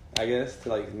easy, I guess, to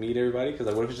like meet everybody, because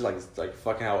like what if it's just like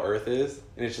fucking how Earth is,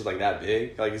 and it's just like that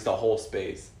big, like it's the whole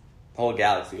space, the whole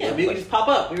galaxy. Yeah, but you just pop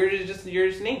up. You're just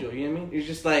an angel. You know what I mean? You're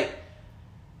just like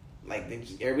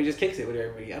everybody just kicks it with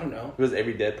everybody. I don't know. Was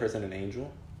every dead person an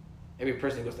angel? Every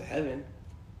person goes to heaven.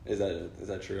 Is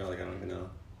that true? Like I don't even know.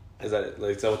 Is that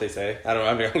what they say? I don't know.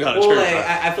 I'm not well, sure. Like,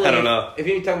 I feel like I don't know. If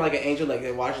you're talking about like an angel like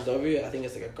that watches over you, I think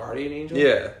it's like a guardian angel.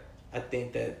 Yeah. I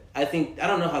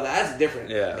don't know how that's different.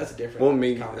 Yeah. That's a different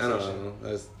conversation. I don't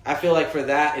know. I feel like for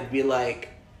that it'd be like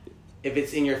if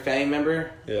it's in your family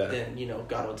member, then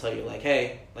God will tell you like,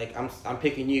 hey, like I'm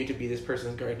picking you to be this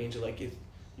person's guardian angel. Like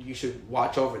you should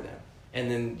watch over them. And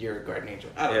then you're a guardian angel.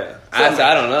 I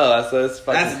don't know. That's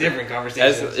a different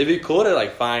conversation. It'd be cool to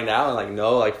like find out and like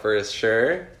know like for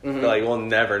sure, but like we'll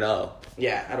never know.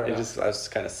 Yeah, I don't know. It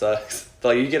just kind of sucks. But,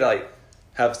 like you get to like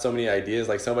have so many ideas.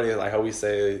 Like somebody like how we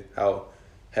say how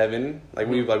heaven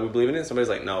we believe in it. Somebody's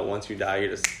like, no, once you die,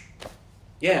 you're just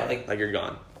like you're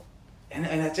gone. And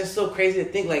that's just so crazy to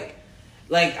think like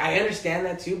I understand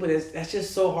that too, but that's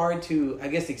just so hard to, I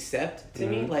guess, accept to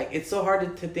me. Like, it's so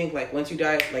hard to think, like, once you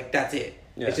die, like, that's it.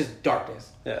 Yeah. It's just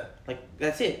darkness. Yeah. Like,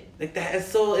 that's it. Like, it's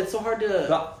so hard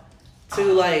to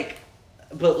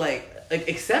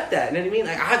accept that. You know what I mean?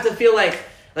 Like, I have to feel like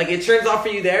it turns off for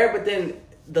you there, but then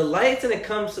the lights and it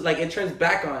comes, like, it turns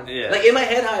back on. Yeah. Like, in my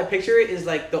head, how I picture it is,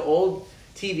 like, the old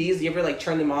TVs, you ever like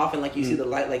turn them off and like you see the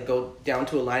light like go down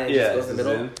to a line and it just goes in the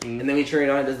middle, and then when you turn it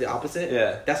on, it does the opposite.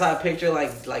 Yeah, that's how I picture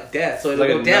like death. So it'll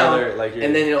go down,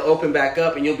 and then it'll open back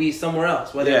up, and you'll be somewhere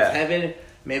else, whether it's heaven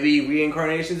maybe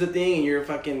reincarnation's a thing, and you're a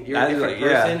different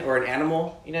person or an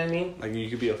animal. You know what I mean? Like you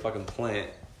could be a fucking plant.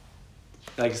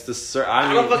 Like it's the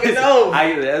I don't fucking know.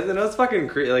 It's fucking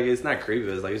creepy. Like it's not creepy.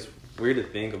 It's like it's weird to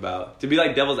think about. To be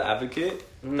like devil's advocate,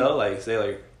 though. Like say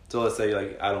like so. Let's say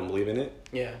like I don't believe in it.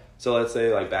 Yeah. So let's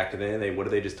say like back then, what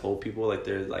if they just told people like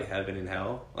there's like heaven and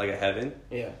hell, like a heaven.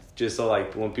 Yeah. Just so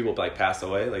like when people like pass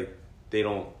away, like they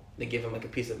don't. They give them like a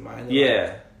peace of mind.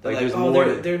 Yeah. Like there's more.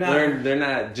 They're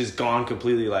not just gone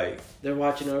completely. Like they're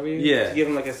watching over you. Yeah. To give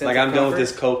them like a sense. Like of I'm comfort. done with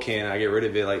this Coke can. I get rid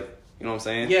of it. Like you know what I'm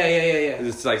saying? Yeah.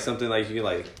 It's like something like you can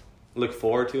like look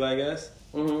forward to, I guess.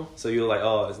 Mm-hmm. So you're like,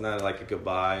 oh, it's not like a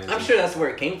goodbye. I'm sure that's where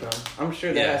it came from. I'm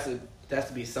sure that has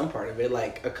to be some part of it,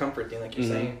 like a comfort thing, like you're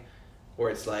saying, where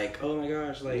it's like, oh my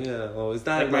gosh, like well, it's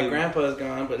not like my grandpa's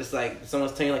gone, but it's like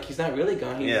someone's telling you like he's not really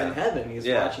gone, he's in heaven, he's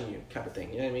watching you, kind of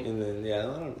thing. You know what I mean? And then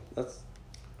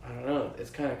I don't know. It's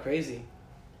kind of crazy.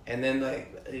 And then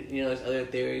like there's other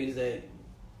theories that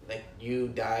like you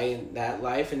die in that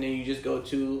life and then you just go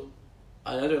to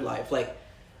another life, like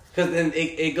because then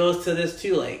it goes to this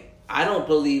too, like. I don't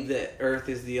believe that Earth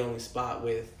is the only spot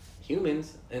with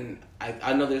humans, and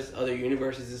I know there's other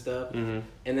universes and stuff. Mm-hmm.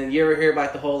 And then you ever hear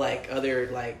about the whole like other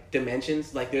like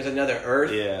dimensions? Like there's another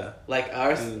Earth, like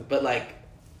ours, but like,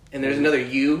 and there's another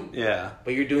you,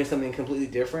 but you're doing something completely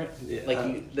different. Yeah.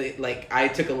 Like I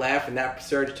took a left and that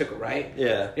surge took a right.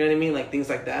 Yeah, you know what I mean? Like things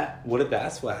like that. What if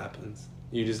that's what happens?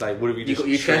 You just like what if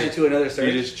you transfer to another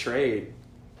surge? You just trade.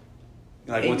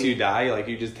 Like, once you die, like,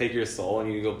 you just take your soul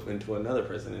and you go into another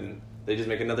person and they just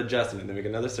make another adjustment. They make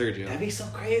another surgery. That'd be so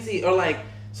crazy. Or, like,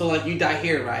 so, like, you die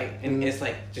here, right? And it's,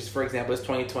 like, just for example, it's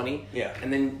 2020. Yeah.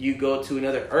 And then you go to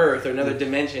another Earth or another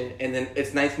dimension and then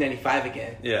it's 1995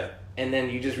 again. Yeah. And then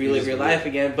you just relive your life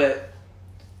again. But,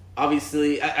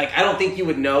 obviously, I don't think you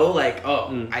would know, like,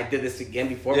 I did this again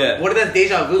before. Yeah. What if that's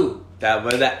deja vu?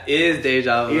 But that is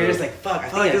deja vu. You're just like, fuck, I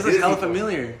think this is hella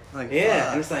familiar. Like, fuck.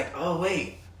 And it's like, oh,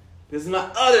 wait. This is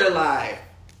my other life.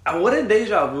 What if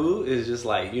deja vu is just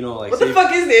like, you know, like... What the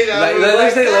fuck is deja vu?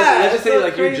 Let's just say,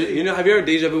 like, you know, have you ever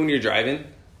deja vu when you're driving?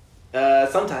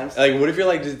 Sometimes. Like, what if you're,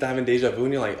 like, just having deja vu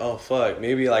and you're like, oh, fuck,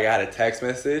 maybe, like, I had a text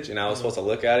message and I was supposed to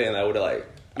look at it and I would have, like...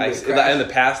 in the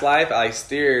past life, I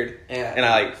steered and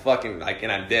I like fucking like and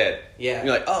I'm dead. Yeah. And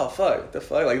you're like, oh fuck, the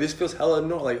fuck, like this feels hella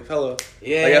no, like hella.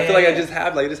 Yeah. Like I feel like it just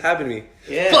happened to me.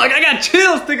 Yeah. Fuck, I got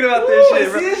chills thinking about this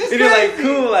shit, bro. And you're like,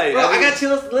 cool, like. Bro, I got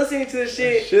chills listening to this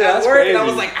shit at work, and I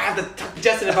was like, I have to talk to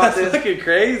Justin about this. That's fucking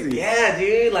crazy. Yeah,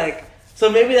 dude, like. So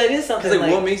maybe that is something.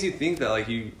 Like, what makes you think that like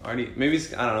you already? Maybe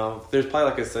it's, I don't know. There's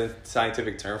probably like a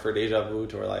scientific term for deja vu,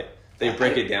 to where like they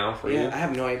break it down for you. I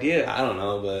have no idea. I don't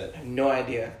know, but I have no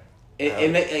idea.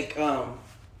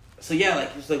 So yeah,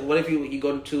 like it's like what if you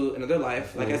go to another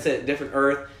life? Like I said, different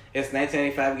Earth. It's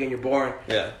 1995 again. You're born.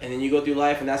 Yeah. And then you go through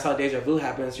life, and that's how deja vu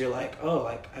happens. You're like, oh,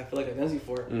 like I feel like I've done this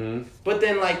before. Mm-hmm. But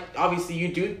then, like obviously, you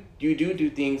do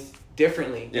things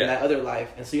differently in that other life,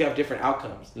 and so you have different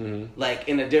outcomes. Mm-hmm. Like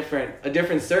in a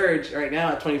different surge right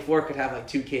now at 24 could have like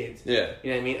 2 kids. Yeah.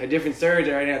 You know what I mean? A different surge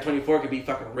right now at 24 could be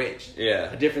fucking rich.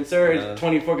 Yeah. A different surge at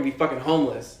 24 could be fucking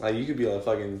homeless. Like you could be like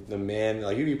fucking the man.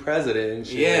 Like you could be president and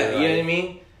shit. Yeah. Like, you know what I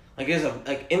mean? Like there's a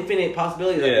like infinite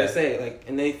possibilities, like they say. Like,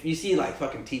 and you see like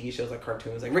fucking TV shows, like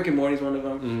cartoons, like Rick and Morty's one of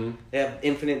them. Mm-hmm. They have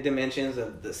infinite dimensions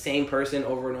of the same person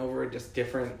over and over, just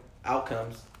different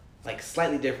outcomes, like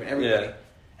slightly different. Everybody. Yeah.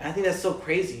 And I think that's so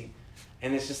crazy.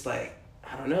 And it's just like,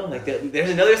 I don't know, like there's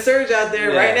another surge out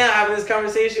there right now having this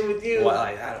conversation with you. Well,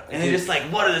 and they're just like,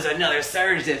 what if there's another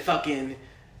surge that fucking,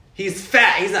 he's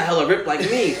fat, he's not hella ripped like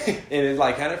me. And it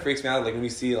like kind of freaks me out, like when you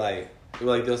see like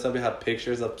they'll somebody have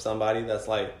pictures of somebody that's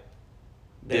like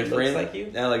different. Looks like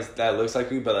you? That looks like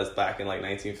you, but that's back in like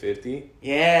 1950.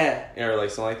 Yeah. Or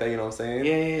like something like that, you know what I'm saying?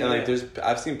 Yeah. And like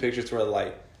I've seen pictures where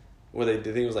they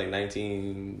think it was like I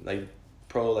think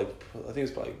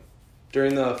it's probably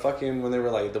during the fucking when they were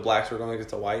like the blacks were going against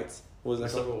the whites. What was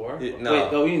that Civil War? No.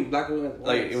 Wait, no, we mean black women.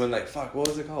 Like when what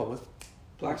was it called?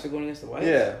 Blacks are going against the whites.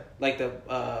 Yeah. Like the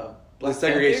Black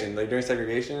segregation, Panther? Like during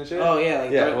segregation and shit. Oh yeah,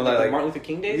 like Martin Luther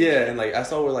King days. Yeah, and like I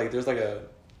saw where like there's like a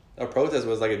protest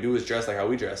was like a dude was dressed like how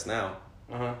we dress now,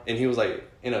 and he was like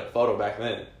in a photo back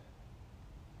then.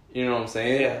 You know what I'm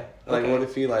saying? Yeah. Like what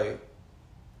if he like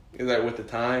is like with the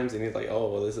times and he's like,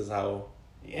 oh well, this is how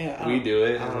we do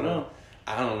it. I don't know.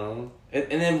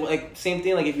 And then like same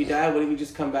thing, like if you die, what if you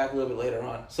just come back a little bit later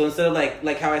on? So instead of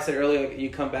like how I said earlier, like, you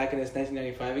come back and it's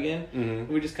 1995 again,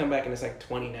 we just come back and it's like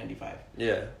 2095.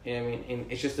 Yeah. You know what I mean? And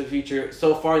it's just the future,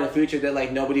 so far in the future that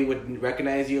like nobody would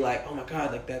recognize you, like, oh my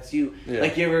god, like that's you. Yeah.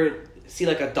 Like you ever see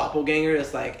like a doppelganger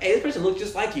that's like, hey, this person looks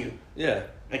just like you. Yeah.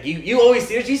 Like you always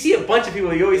see a bunch of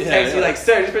people. You always text you like,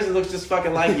 sir, this person looks just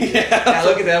fucking like you. And I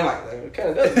look at them like, it kind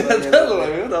of does. Look like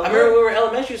me. I remember when we were in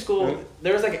elementary school.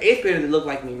 There was like an 8th grader that looked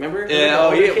like me. Remember? Yeah.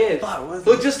 Kid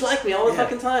looked just like me all the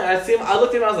fucking time. I see him. I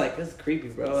looked at him. I was like, this is creepy,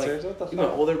 bro. Like, Seriously, what the fuck? You my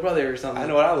older brother or something. I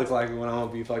know what I look like when I'm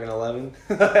gonna be fucking 11.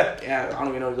 Yeah, I don't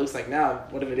even know what it looks like now.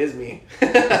 What if it is me?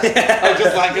 I'm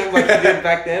just like him, like he did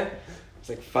back then. It's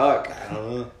like fuck. I don't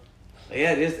know. But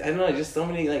yeah, I don't know. Just so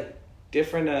many like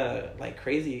different, like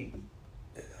crazy.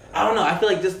 I don't know. I feel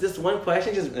like this one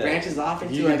question just branches off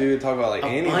into you can talk about like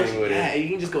anything with it. Yeah, you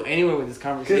can just go anywhere with this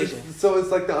conversation. So it's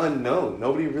like the unknown.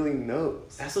 Nobody really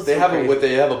knows. That's what's they so have crazy.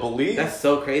 they have a belief. That's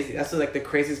so crazy. That's like the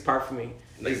craziest part for me.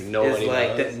 Like is nobody like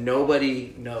knows. that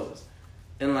nobody knows,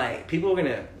 and like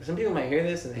some people might hear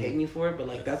this and hate me for it, but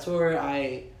like that's where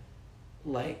I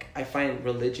find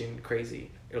religion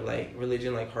crazy, or like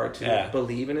religion like hard to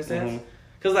believe in a sense.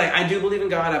 Because like I do believe in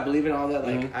God, I believe in all that.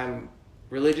 Like I'm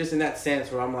religious in that sense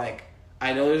where I'm like,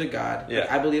 I know there's a God. Yeah.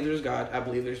 Like, I believe there's God. I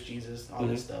believe there's Jesus. All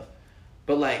this stuff.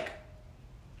 But like,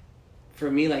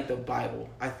 for me, like the Bible,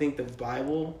 I think the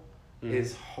Bible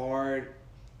is hard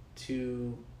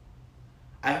to.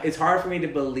 It's hard for me to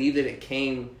believe that it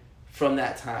came from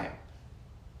that time.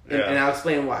 And I'll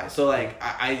explain why. So like,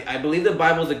 I believe the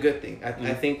Bible is a good thing.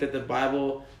 I think that the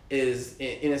Bible is,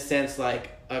 in a sense,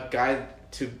 like a guide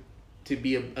to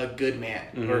be a good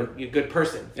man or a good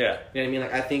person. Yeah. You know what I mean?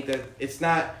 Like, I think that it's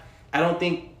not, I don't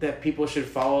think that people should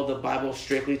follow the Bible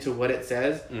strictly to what it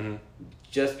says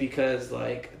just because,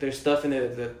 like, there's stuff in there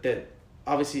that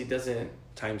obviously it doesn't.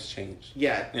 Times change.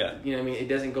 Yeah. You know what I mean? It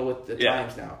doesn't go with the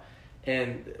times now.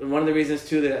 And one of the reasons,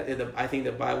 too, that I think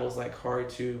the Bible is, like, hard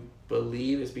to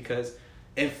believe is because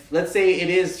if, let's say it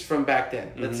is from back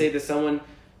then. Let's say that someone,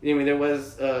 I mean, there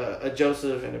was a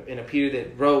Joseph and a Peter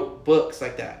that wrote books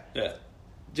like that. Yeah.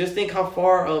 Just think how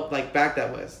far up, like, back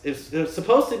that was. It was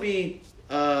supposed to be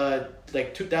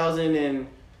like 2000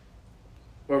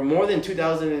 or more than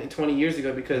 2020 years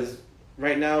ago, because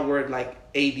right now we're like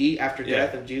AD, after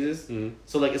death of Jesus.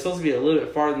 So like it's supposed to be a little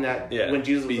bit farther than that when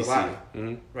Jesus was alive,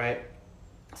 right?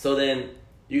 So then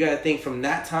you got to think from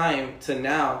that time to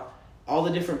now, all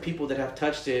the different people that have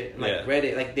touched it and like read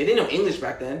it, like they didn't know English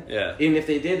back then. Yeah. Even if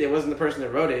they did, it wasn't the person that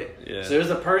wrote it. Yeah. So there's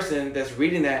a person that's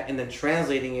reading that and then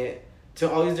translating it to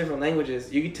all these different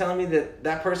languages. You can tell me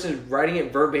that person is writing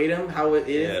it verbatim how it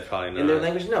is in their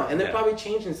language? No. And they're probably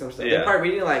changing some stuff. They're probably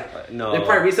reading like no. They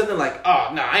probably read something like,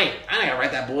 oh no, I ain't gonna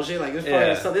write that bullshit. Like this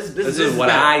probably this is what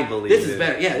better. I believe. This is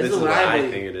better. Yeah, this is what I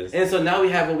believe. think it is. And so now we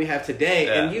have what we have today.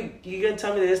 And you gonna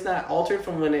tell me that it's not altered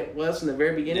from when it was from the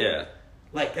very beginning? Yeah.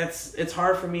 Like it's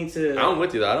hard for me to. I'm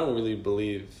with you though. I don't really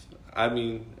believe. I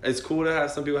mean, it's cool to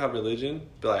have some people have religion,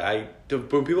 but like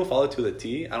when people follow to the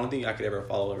T, I don't think I could ever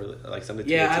follow like something.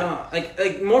 Yeah, I don't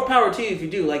like more power to you if you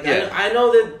do. Like I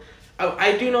know that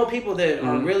I do know people that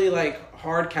are really like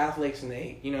hard Catholics and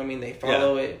they, you know what I mean, they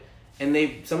follow it, and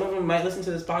some of them might listen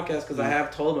to this podcast because I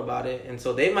have told them about it, and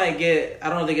so they might get, I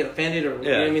don't know if they get offended or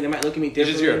you know what I mean, they might look at me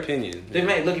differently. It's just your opinion. They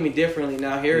might look at me differently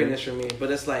now hearing this from me,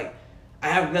 but it's like I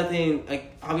have nothing,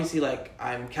 like obviously like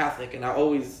I'm Catholic and I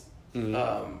always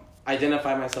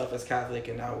identify myself as Catholic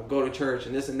and I will go to church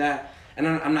and this and that, and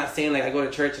I'm not saying like I go to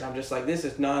church and I'm just like this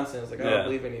is nonsense, like I don't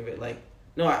believe any of it. Like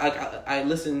no, I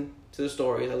listen to the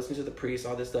stories, I listen to the priests,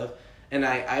 all this stuff, and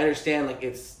I understand like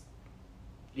it's,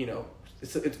 you know,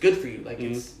 it's good for you, like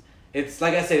it's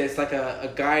like I said, it's like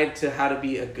a guide to how to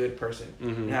be a good person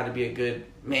and how to be a good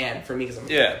man for me, because I'm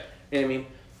you know what I mean.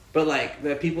 But like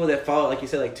the people that follow, like you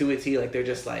said, like to a T, like they're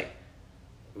just like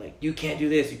you can't do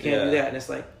this, you can't do that, and it's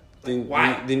like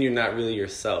why? Then you're not really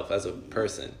yourself as a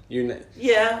person. You're not.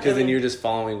 Yeah. Because then you're just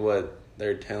following what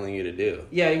they're telling you to do.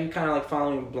 Yeah, you're kind of like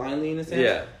following blindly in a sense.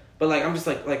 Yeah. But like I'm just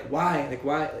like why? Like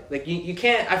why? Like you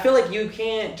can't. I feel like you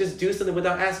can't just do something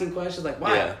without asking questions. Like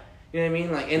why? Yeah. You know what I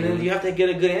mean? Like, and then you have to get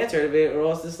a good answer out of it, or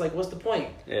else it's like, what's the point?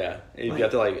 Yeah, you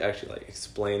have to like actually like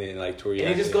explain it like to where you.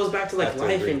 And it just goes back to like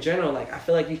life in general. Like I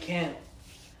feel like you can't.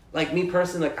 Like me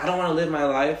personally, like I don't want to live my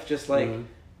life just like.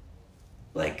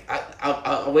 Like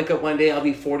I'll wake up one day, I'll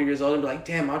be 40 years old and be like,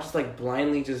 damn, I was just like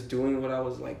blindly just doing what I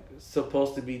was like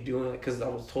supposed to be doing, like because I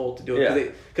was told to do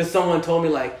it. Because someone told me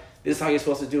like this is how you're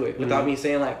supposed to do it, without me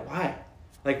saying like why,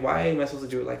 like why am I supposed to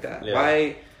do it like that? Yeah.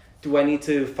 Why do I need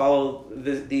to follow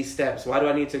these steps? Why do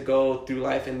I need to go through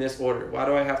life in this order? Why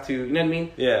do I have to? You know what I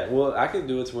mean? Yeah. Well, I could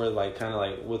do it to where like kind of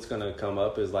like what's gonna come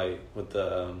up is like with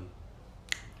the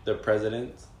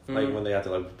presidents. Like when they have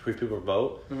to like people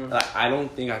vote, like, I don't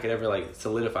think I could ever like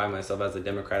solidify myself as a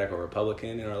Democratic or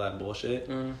Republican and all that bullshit.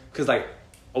 Because like,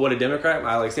 what a Democrat,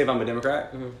 I like say if I'm a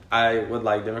Democrat, I would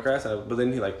like Democrats, but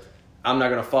then I'm not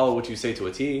gonna follow what you say to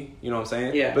a T. You know what I'm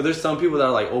saying? Yeah. But there's some people that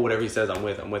are like, oh, whatever he says, I'm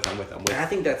with. And I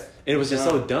think that's. And it was just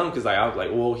so dumb because like I was like,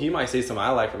 well, he might say something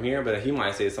I like from here, but he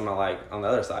might say something I like on the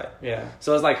other side. Yeah.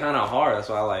 So it's like kind of hard. That's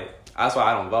why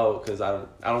I don't vote because I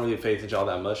don't really pay attention all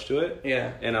that much to it.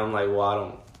 Yeah. And I'm like,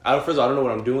 well, first of all, I don't know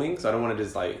what I'm doing, so I don't want to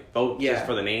just like vote just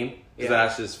for the name. Because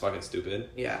that's just fucking stupid.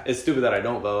 Yeah. It's stupid that I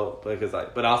don't vote because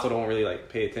but I also don't really like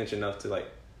pay attention enough to like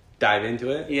dive into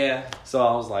it. Yeah. So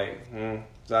I was like,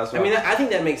 So that's what I think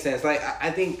that makes sense. Like,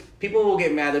 I think people will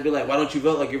get mad. They'll be like, why don't you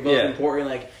vote? Like, your vote's important.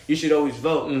 Like, you should always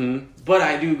vote. Mm-hmm. But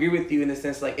I do agree with you in the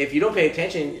sense, like, if you don't pay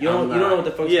attention, you don't know what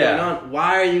the fuck's going on.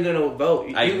 Why are you going to vote?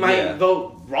 You might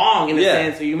vote wrong in a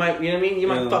sense, or you might, you know what I mean? You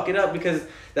might fuck it up because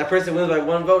that person wins by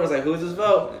one vote. It's like, who's this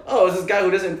vote? Oh, it's this guy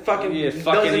who doesn't fucking doesn't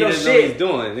know shit.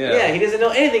 Know what he's doing. Yeah, he doesn't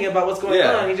know anything about what's going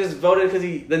on. He just voted because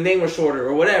the name was shorter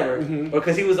or whatever, or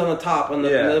because he was on the top and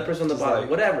the other person on the bottom, like,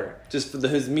 whatever. Just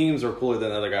his memes were cooler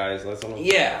than other guys.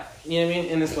 Yeah, you know what I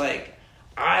mean? And it's like,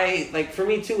 for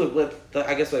me too, with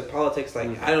I guess like politics,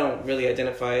 like I don't really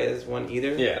identify as one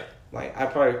either. Yeah. Like I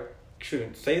probably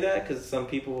shouldn't say that because some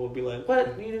people will be like,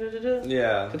 "What?"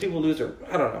 Yeah. Some people lose their,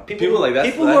 I don't know. People like that.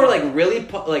 People who are like really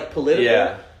political.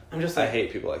 Yeah. I'm just like, I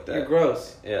hate people like that. You're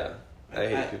gross. Yeah. I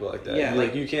hate people like that. Yeah,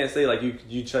 like you can't say like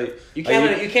you try. You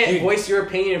can't voice your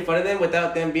opinion in front of them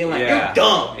without them being like, "You're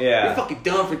dumb. Yeah. You're fucking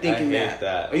dumb for thinking I hate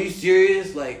that. Are you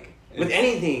serious?" Like. With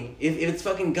anything, if it's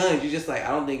fucking guns, you're just like, I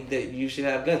don't think that you should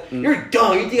have guns. You're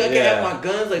dumb. You think I can have my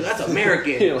guns? Like, that's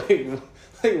American.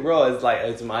 like, bro,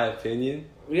 it's my opinion.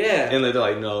 Yeah. And they're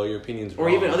like, no, your opinion's wrong.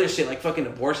 Or even other shit like fucking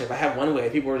abortion. If I have one way,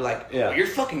 people are like, oh, you're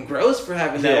fucking gross for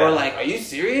having that. Or like, are you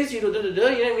serious? You know what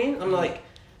I mean? I'm like,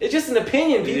 it's just an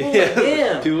opinion, people. Like,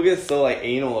 damn. People get so like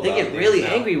anal about it. They get really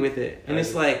angry with it. And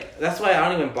it's like, that's why I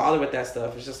don't even bother with that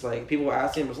stuff. It's just like, people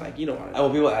ask him, it's like, you don't want to.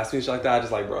 When people ask me shit like that, I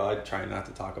just like, bro, I try not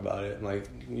to talk about it. I'm like,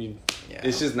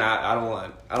 it's just not, I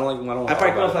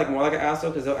probably come off like more like an asshole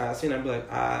because they'll ask me and I'll be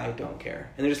like, I don't care.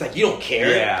 And they're just like, you don't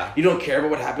care? Yeah. You don't care about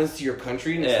what happens to your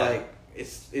country? And it's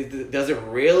like, does it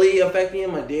really affect me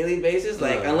on my daily basis?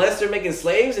 Like, unless they're making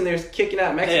slaves and they're kicking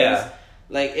out Mexicans. Yeah.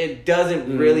 Like, it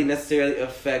doesn't really necessarily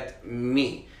affect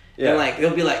me. Yeah. And, like,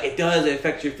 they'll be like, it does. It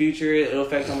affects your future. It'll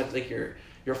affect how much, like, your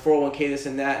 401k, this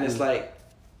and that. And it's like,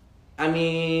 I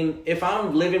mean, if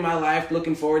I'm living my life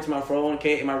looking forward to my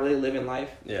 401k, am I really living life?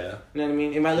 Yeah. You know what I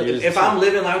mean? If I'm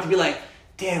living life to be like,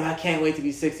 damn, I can't wait to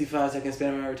be 65 so I can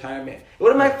spend my retirement.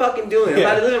 What am I fucking doing? I'm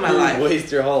not living my life.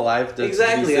 Waste your whole life to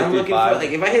exactly. I'm looking for, like,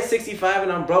 if I hit 65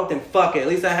 and I'm broke, then fuck it. At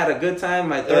least I had a good time in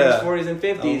my 30s, 40s, and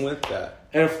 50s. I'm with that.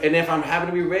 And if I'm happy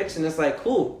to be rich, and it's like,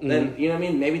 cool. Then, you know what I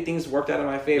mean? Maybe things worked out in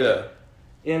my favor. Yeah.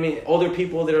 You know what I mean? Older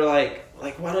people that are like,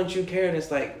 why don't you care? And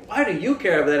it's like, why do you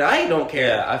care that I don't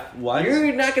care? Yeah,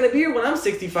 you're not going to be here when I'm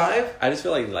 65. I just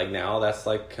feel like now that's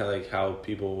like kind of like how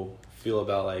people feel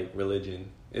about like religion.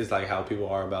 Is like how people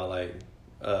are about like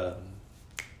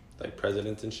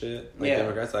presidents and shit. Like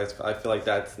Democrats. I feel like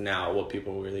that's now what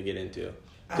people really get into.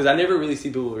 Because I never really see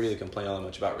people really complain all that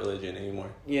much about religion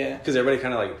anymore. Yeah. Because everybody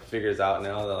kind of like figures out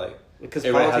now that like because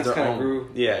everybody has their own.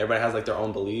 Grew. Yeah, everybody has like their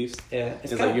own beliefs. Yeah.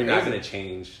 It's like you're not gonna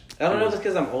change. I don't know if it's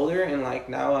because I'm older and like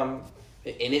now I'm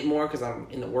in it more because I'm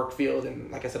in the work field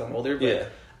and like I said I'm older. But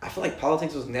I feel like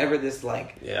politics was never this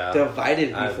like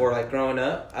divided before like growing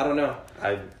up. I don't know.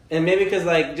 And maybe because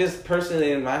like just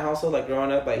personally in my household like growing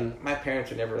up like my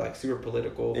parents were never like super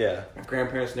political. Yeah. My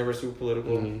grandparents never super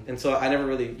political. And so I never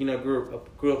really grew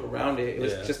up around it. It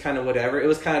was just kind of whatever. It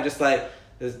was kind of just like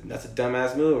that's a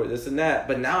dumbass move or this and that.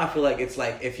 But now I feel like it's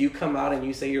like if you come out and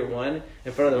you say you're one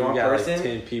in front of the wrong person, like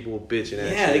 10 people bitching at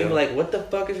you. Yeah, they can be like, "What the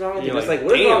fuck is wrong with you?" It's like,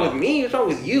 "What is wrong with me? What's wrong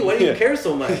with you? Why do you care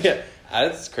so much?"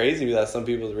 It's crazy that some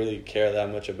people really care that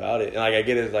much about it. And like I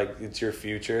get it, like it's your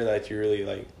future that you're really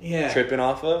like tripping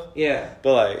off of. Yeah.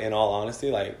 But like in all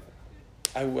honesty, like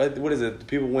what is it?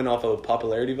 People win off of a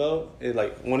popularity vote. It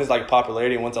like one is like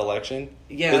popularity and one's election.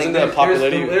 Yeah. Isn't like,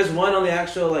 popularity? There's one on the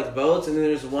actual like votes, and then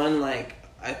there's one like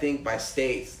I think by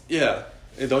states. Yeah.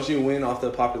 And don't you win off the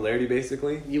popularity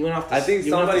basically? You win off the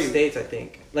states, I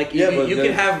think. Like you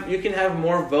can have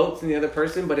more votes than the other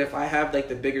person, but if I have like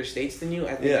the bigger states than you,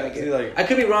 I think I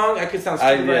could be wrong. I could sound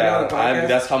stupid right now on the podcast.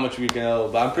 That's how much we know,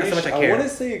 but I'm pretty sure I want to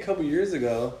say a couple years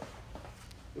ago.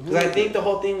 Because I think the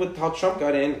whole thing with how Trump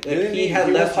got in, like, he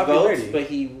had less votes, but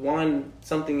he won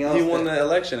something else. He won the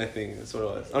election, I think. That's what it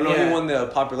was. Oh no, he won the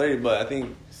popularity, but I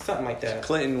think something like that.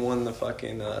 Clinton won the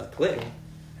fucking Clinton.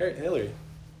 Hillary.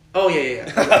 Oh yeah.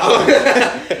 That's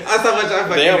how much I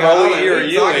fucking. Damn, bro, what year are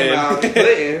you in?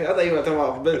 Clinton. I thought you were talking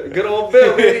about good old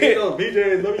Bill.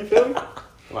 BJ, let me feel me.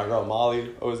 My girl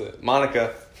Molly. What was it?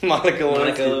 Monica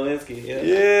Lewinsky. Yeah.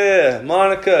 Yeah,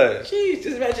 Monica. Jeez,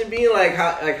 just imagine being like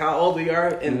how old we are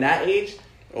in that age.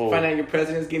 Find out your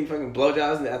president's getting fucking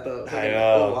blowjobs at the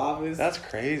Oval Office. That's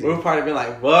crazy. We're probably been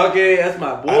like, fuck it, that's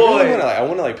my boy. I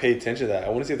want to pay attention to that. I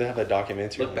want to see if they have a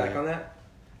documentary. Look back on that.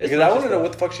 Because I want to know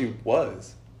what the fuck she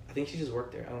was. I think she just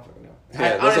worked there. I don't fucking know. Yeah,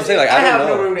 that's what I'm saying. Like, I have don't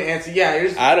know. no room to answer.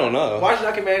 Yeah, I don't know. Watch the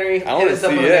documentary. I want to see.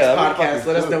 On the next podcast.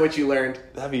 Let us know what you learned.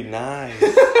 That'd be nice.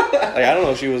 Like, I don't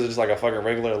know if she was just like a fucking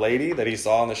regular lady that he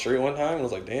saw on the street one time and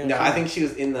was like, damn. No, I think she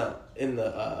was in the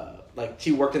like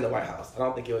she worked in the White House. I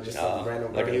don't think it was just some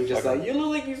random girl. He was just like, you look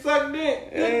like you suck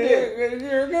dick.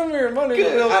 Come here, my name's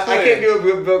Bill Clinton. I can't do a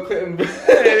Bill Clinton.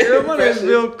 Hey, my name's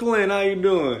Bill Clinton. How you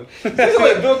doing? You look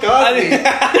like Bill Cosby.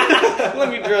 Let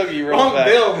me drug you real Wrong fast.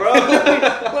 Bill, bro.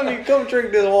 Let me come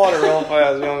drink this water real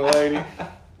fast, young lady.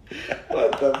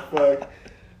 What the fuck?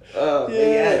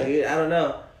 Yeah, dude. I don't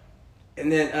know. And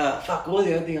then, what was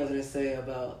the other thing I was gonna say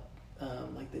about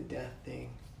like the death thing?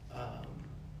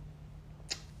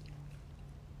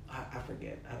 I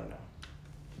forget. I don't know.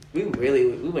 We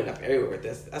went up everywhere with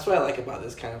this. That's what I like about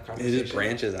this kind of conversation. It just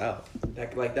branches out.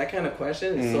 That kind of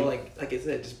question is so like I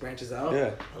said, it just branches out.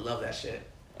 Yeah. I love that shit.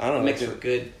 I don't know. It makes for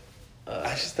good.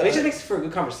 It just makes for a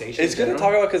good conversation. It's good to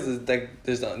talk about because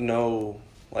there's no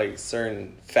like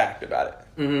certain fact about it.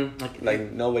 Mm-hmm.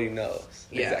 Like nobody knows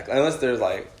exactly unless there's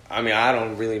like. I mean, I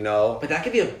don't really know. But that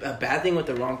could be a bad thing with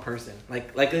the wrong person.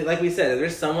 Like we said, if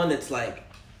there's someone that's like,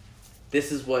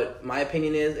 this is what my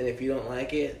opinion is, and if you don't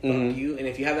like it, fuck you. And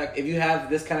if you have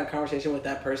this kind of conversation with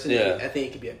that person, I think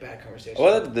it could be a bad conversation.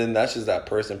 Well, then that's just that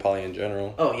person, probably in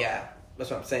general. Oh yeah, that's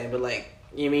what I'm saying. But like,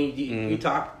 you mean you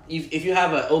talk if you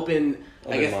have an open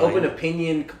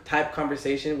opinion type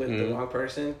conversation with the wrong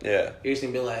person, you're just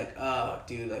gonna be like, oh,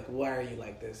 dude, like, why are you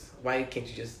like this? Why can't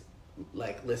you just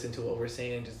like listen to what we're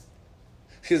saying and just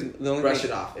brush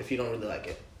it off if you don't really like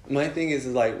it? My thing is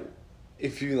like,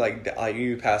 if you like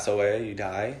you pass away, you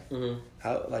die.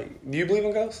 How do you believe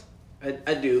in ghosts?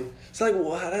 I do. So like,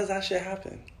 well, how does that shit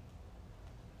happen?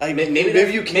 Like maybe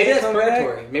you can't that's come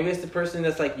purgatory. back? Maybe it's the person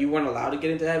that's like you weren't allowed to get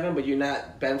into heaven, but you're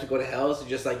not bound to go to hell. So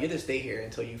just like you just stay here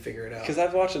until you figure it out. Because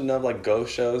I've watched enough like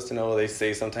ghost shows to know what they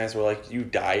say sometimes where like you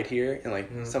died here and like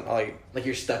some like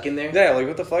you're stuck in there. Yeah, like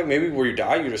what the fuck? Maybe where you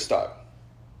die, you're just stuck.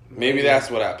 Maybe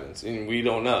that's what happens, and we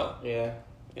don't know. Yeah.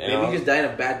 Maybe you just die in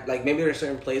a bad like maybe there are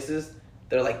certain places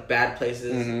that are like bad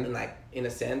places and like in a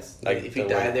sense like if you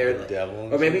die there like,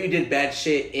 or maybe you did bad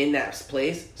shit in that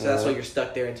place so that's why you're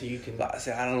stuck there until you can.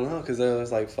 See, I don't know because there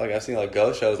was like I've seen like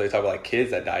ghost shows they talk about like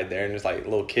kids that died there and there's like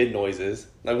little kid noises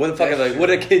like what the fuck is like what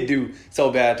did a kid do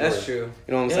so bad to that's her? True.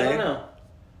 You know what I'm saying? I don't know.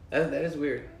 That is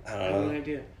weird. I don't know. I have no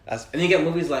idea. And then you get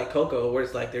movies like Coco where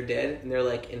it's like they're dead and they're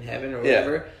like in heaven or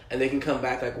whatever and they can come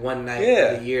back like one night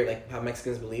of the year like how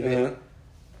Mexicans believe it.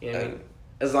 You know what I mean?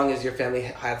 As long as your family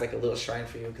has like a little shrine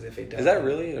for you, because if they don't, is that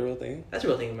really a real thing? That's a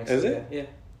real thing in Mexico. Is it? Yeah.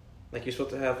 Like you're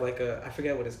supposed to have like I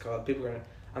forget what it's called. People are gonna.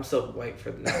 I'm so white for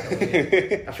not knowing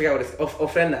it. I forgot what it's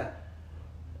ofrenda.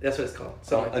 That's what it's called.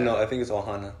 Like no, I think it's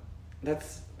Ohana.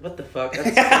 That's what the fuck.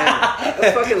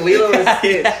 That's fucking Lilo and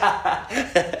Stitch.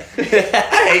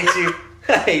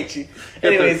 I hate you.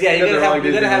 Anyways,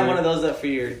 you're gonna have one of those up for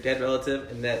your dead relative,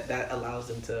 and that allows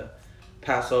them to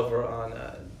pass over on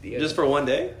the just for one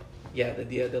day. Yeah, the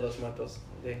Dia de los Muertos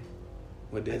day.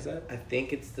 What day is that? I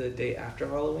think it's the day after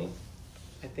Halloween.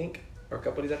 I think, or a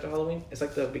couple days after Halloween. It's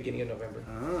like the beginning of November.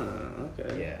 Ah,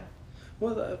 okay. Yeah.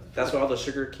 Well, that's where all the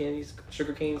sugar canes come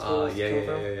from.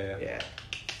 Yeah.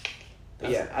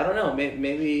 I don't know.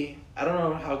 Maybe I don't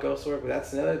know how ghosts work, but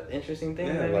that's another interesting thing.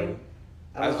 Yeah, like,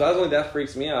 I was only that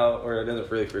freaks me out, or it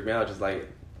doesn't really freak me out. Just like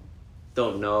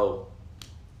don't know,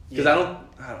 because I don't.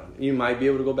 You might be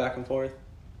able to go back and forth.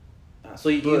 So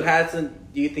you've had some.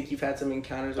 Do you think you've had some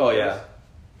encounters? With ghosts?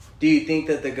 Do you think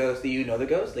that the ghost? Do you know the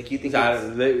ghost? Like you think?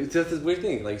 It's just this weird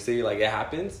thing. Like, see, like it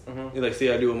happens. Like,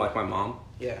 see, I do it with like my mom.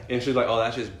 Yeah. And she's like, "Oh,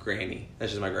 that's just Granny.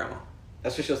 That's just my grandma."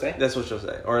 That's what she'll say. That's what she'll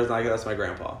say, or it's like, "That's my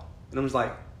grandpa." And I'm just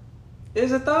like,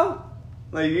 "Is it though?"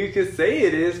 Like you could say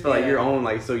it is for like your own,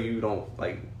 like so you don't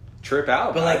like trip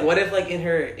out. But like, what if like in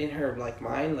her like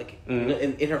mind, like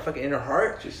in her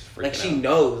heart, just like she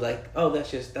knows, like, oh,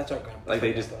 that's our grandpa. Like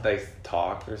they just like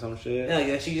talk or some shit. Yeah,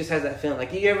 like she just has that feeling.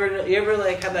 Like you ever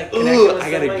like have that connection with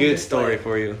I got a good story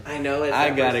for you. I know it. I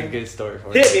got a good story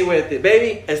for you. Hit me with it,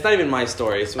 baby. It's not even my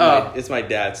story. It's my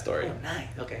dad's story. Oh, nice.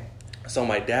 Okay. So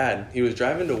my dad, he was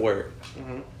driving to work,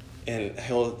 and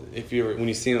when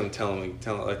you see him, tell him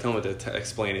to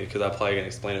explain it because I'm probably gonna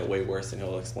explain it way worse than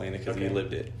he'll explain it because he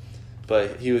lived it.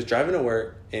 But he was driving to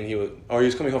work, and he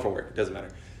was coming home from work. It doesn't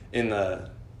matter. And I'm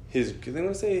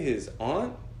gonna say his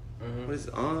aunt what is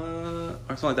it? Or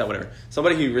something like that, whatever.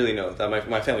 Somebody he really knows, that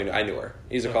my family knew. I knew her.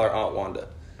 He used to call her Aunt Wanda.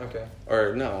 Okay.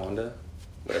 Or, no, Wanda.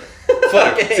 Whatever.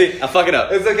 Fuck. Okay. See, I'm fucking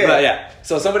up. It's okay. But yeah,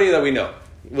 so somebody that we know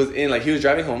was in, like, he was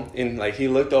driving home, and, like, he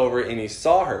looked over, and he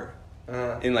saw her.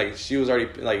 And, like, she was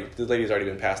already, like, this lady's already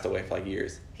been passed away for, like,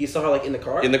 years. He saw her, like, in the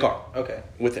car? In the car. Okay.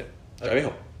 With him. Driving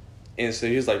home. And so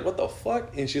he was like, what the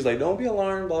fuck? And she's like, don't be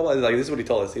alarmed, blah, blah. Like, this is what he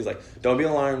told us. He's like, don't be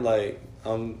alarmed, like,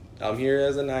 I'm here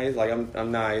as a nice, like,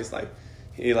 I'm nice, like,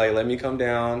 he, like, let me come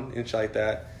down and shit like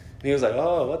that. And he was like,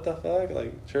 oh, what the fuck?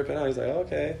 Like, tripping out. He's like,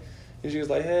 okay. And she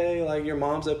was like, hey, like, your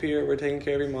mom's up here. We're taking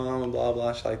care of your mom and blah,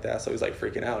 blah, shit like that. So he's, like,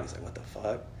 freaking out. He's like, what the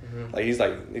fuck? Mm-hmm. Like, he's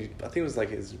like, I think it was,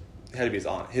 like, it had to be his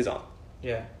aunt.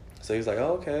 Yeah. So he's like,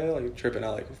 oh, okay, like, tripping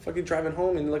out. Like, fucking driving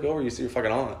home and look over, you see your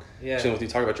fucking aunt. Yeah. Chilling with you,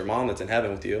 talking about your mom that's in heaven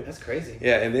with you. That's crazy.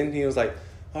 Yeah, and then he was like,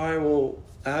 all right, well,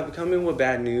 I have come in with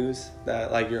bad news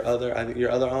that, like, your other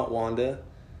Aunt Wanda,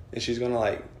 and she's gonna,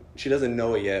 like, she doesn't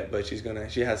know it yet, but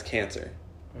she has cancer.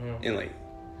 Mm-hmm. And, like,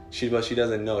 she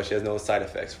doesn't know it. She has no side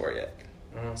effects for it yet.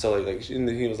 Mm-hmm. So, and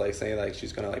then he was, like, saying, like,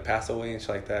 she's gonna, like, pass away and shit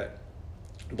like that.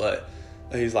 But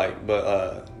he's like,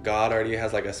 God already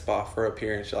has, like, a spot for her up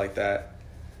here and shit like that.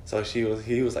 So he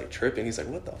was, like, tripping. He's like,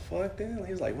 what the fuck, then?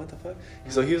 He was like, what the fuck? Mm-hmm.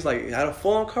 So he was, like, had a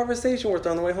full-on conversation with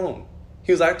her on the way home.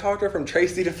 He was like, I talked to her from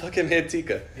Tracy to fucking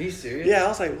Manteca. Are you serious? Yeah, I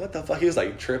was like, what the fuck? He was,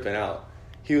 like, tripping out.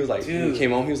 He was like, Dude. He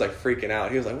came home, he was like freaking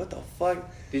out. He was like, what the fuck?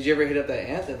 Did you ever hit up that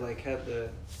aunt that like had did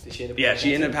she end up Yeah,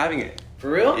 she ended up having it. For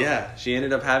real? Yeah, she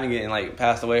ended up having it and like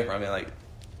passed away from it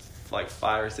like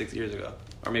 5 or 6 years ago.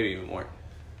 Or maybe even more.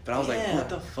 But I was like, what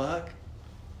the fuck?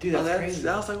 Dude, that's crazy.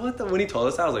 I was like, what the, when he told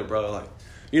us that, I was like, bro, like,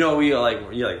 you know, you're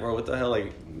like, bro, what the hell,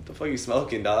 like, what the fuck you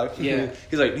smoking, dog? Yeah.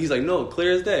 he's like, no,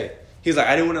 clear as day. He's like,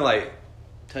 I didn't want to like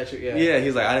touch it, yeah. Yeah,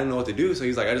 he's like, I didn't know what to do, so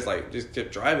he's like, I just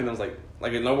kept driving. I was like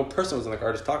a normal person was in the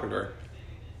car just talking to her.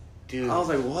 Dude. I was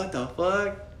like, what the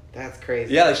fuck? That's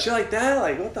crazy. Yeah, like shit like that,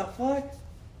 like what the fuck?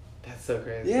 That's so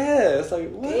crazy. Yeah, it's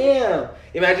like, what? Damn.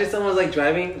 Imagine someone's like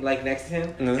driving like next to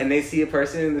him and they see a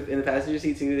person in the passenger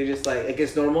seat too. They're just like, it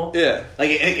gets normal. Yeah. Like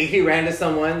if he ran to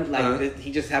someone, like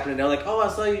he just happened to know, like, oh, I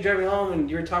saw you driving home and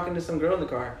you were talking to some girl in the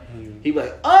car. He'd be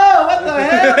like, oh, what the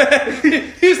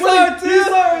hell? You saw her too? You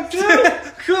saw her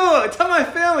too? Cool. Tell my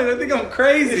family. They think I'm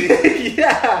crazy.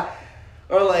 Yeah.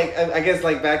 Or like, I guess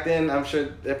like back then, I'm sure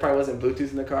there probably wasn't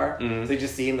Bluetooth in the car. So they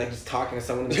just see him like just talking to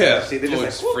someone in the car seat. They're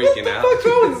just like, freaking out. What's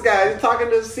wrong with this guy? He's talking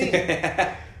to his seat.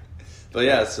 But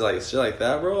yeah, it's like shit like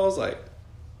that, bro. I was like,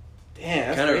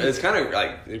 damn, it's kind of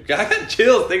like I got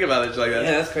chills thinking about it shit like that.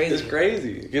 Yeah, that's crazy. It's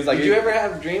crazy. Cause, like, did you ever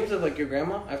have dreams of like your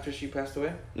grandma after she passed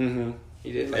away? Mm-hmm.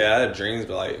 You did? Like, yeah, I had dreams,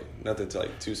 but like nothing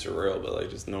too surreal, but like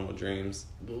just normal dreams.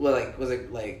 Well, like was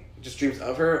it like just dreams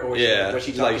of her, or was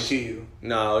she talking like, to you?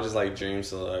 No, just like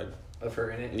dreams of her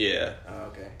in it. Yeah. Oh,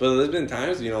 okay. But there's been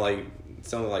times, you know, like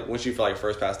something like when she like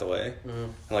first passed away,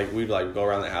 and like we'd like go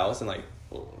around the house and like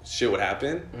shit would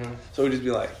happen, so we'd just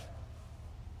be like,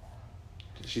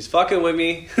 she's fucking with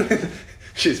me.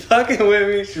 She's fucking with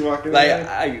me. She walking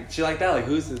like she like that. Like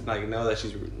who's to like know that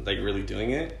she's like really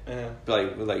doing it? Yeah.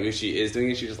 But like if she is doing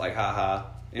it, she's just like haha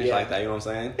and like that. You know what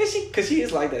I'm saying? Is she? Because she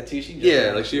is like that too.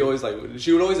 Like she always like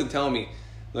she would always tell me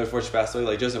like before she passed away,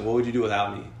 like Justin, what would you do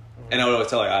without me? And I would always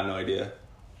tell her I have no idea.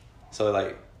 So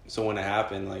when it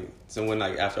happened, when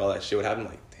after all that shit would happen,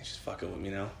 like damn, she's fucking with me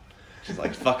now. She's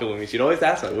like fucking with me. She'd always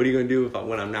ask like, "What are you gonna do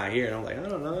when I'm not here?" And I'm like, "I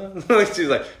don't know." She's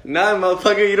like, "Nah,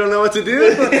 motherfucker, you don't know what to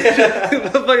do."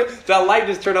 Motherfucker, that light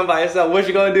just turned on by itself. What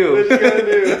you gonna do?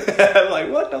 I'm like,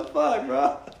 what the fuck,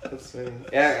 bro? That's funny.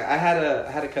 Yeah, I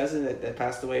had a cousin that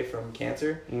passed away from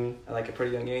cancer at like a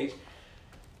pretty young age,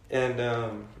 and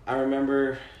I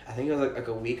remember I think it was like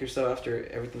a week or so after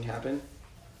everything happened.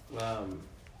 I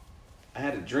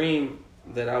had a dream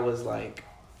that I was like.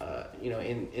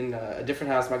 In a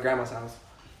different house, my grandma's house,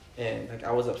 and like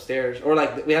I was upstairs, or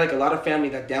like we had like a lot of family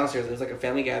like downstairs. It was like a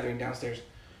family gathering downstairs,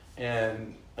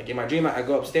 and like in my dream, I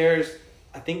go upstairs.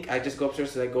 I think I just go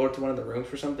upstairs to like go to one of the rooms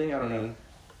for something. I don't know,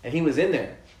 and he was in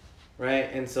there, right?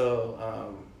 And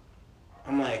so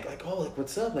I'm like oh, like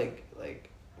what's up? Like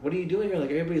what are you doing here?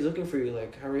 Like everybody's looking for you.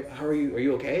 Like how are you? Are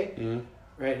you okay?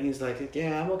 Right? And he's like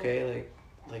yeah, I'm okay.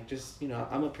 Like just,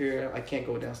 I'm up here. I can't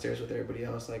go downstairs with everybody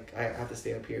else. Like I have to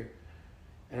stay up here.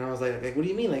 And I was like, what do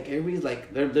you mean? Like everybody's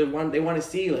like they want to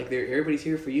see you. Like everybody's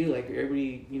here for you. Like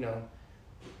everybody,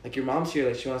 like your mom's here.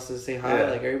 Like she wants to say hi. Yeah.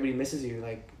 Like everybody misses you.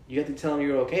 Like you have to tell them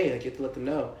you're okay. Like you have to let them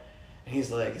know. And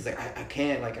he's like I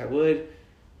can't. Like I would,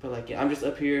 but like I'm just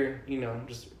up here.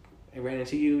 Just I ran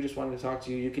into you. Just wanted to talk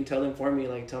to you. You can tell them for me.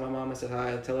 Like tell my mom I said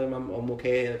hi. Tell them I'm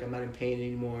okay. Like I'm not in pain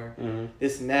anymore.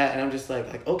 This and that. And I'm just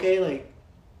like okay. Like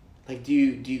like,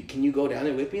 can you go down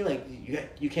there with me? Like,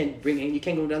 you can't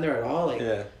go down there at all. Like,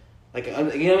 yeah. Like,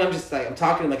 I'm just like, I'm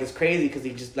talking to him like it's crazy because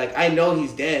he just, like, I know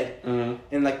he's dead. Mm-hmm.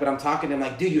 And, like, but I'm talking to him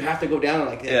like, dude, you have to go down.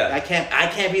 Like, I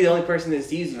can't be the only person that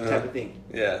sees you type of thing.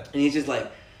 Yeah. And he's just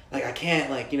like, I can't,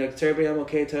 like, tell everybody I'm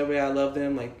okay, tell everybody I love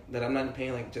them, like, that I'm not in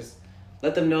pain, like, just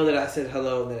let them know that I said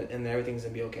hello and everything's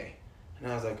gonna be okay.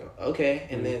 And I was like, okay.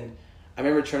 And then I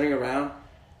remember turning around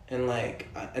and, like,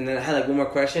 and then I had, like, one more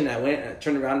question. And I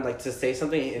turned around, like, to say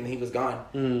something, and he was gone.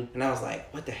 Mm-hmm. And I was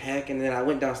like, what the heck? And then I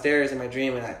went downstairs in my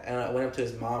dream, and I went up to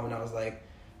his mom, and I was like,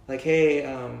 hey,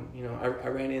 I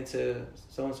ran into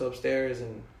so-and-so upstairs,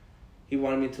 and he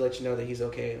wanted me to let you know that he's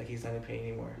okay, like, he's not in pain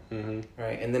anymore. Mm-hmm.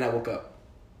 Right? And then I woke up,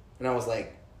 and I was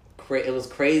like, it was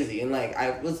crazy. And, like,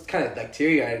 I was kind of, like,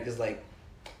 teary-eyed, because, like,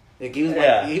 he was,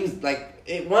 like, he was, like,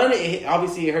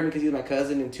 obviously it hurt me because he was my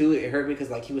cousin, and two, it hurt me because,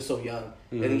 like, he was so young.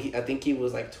 Mm-hmm. I think he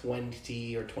was, like,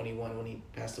 20 or 21 when he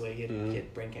passed away. He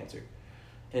had brain cancer.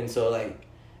 And so, like,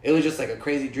 it was just, like, a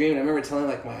crazy dream. And I remember telling,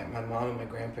 like, my mom and my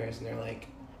grandparents, and they're like,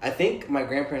 I think my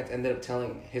grandparents ended up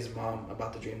telling his mom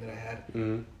about the dream that I had.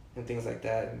 Mm-hmm. And things like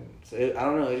that. And so, I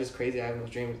don't know, it's just crazy having those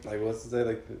dreams. Like, what's it say?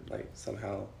 Like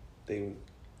somehow they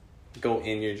go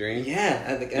in your dream?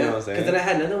 Yeah. You know what I'm saying? Because then I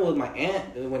had another one with my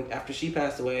aunt after she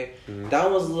passed away. Mm-hmm. That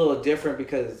one was a little different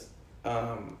because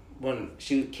when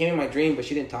she came in my dream, but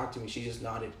she didn't talk to me. She just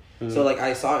nodded. Mm-hmm. So, like,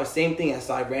 I saw the same thing.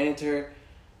 I ran into her.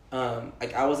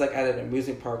 Like, I was, like, at an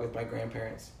amusement park with my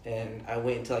grandparents. And I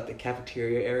went into, like, the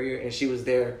cafeteria area. And she was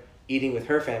there eating with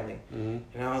her family. Mm-hmm.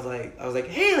 And I was like,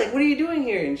 hey, like, what are you doing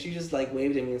here? And she just, like,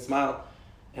 waved at me and smiled.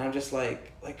 And I'm just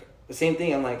like the same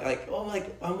thing. I'm like, oh,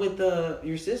 like, I'm with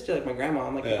your sister, like, my grandma.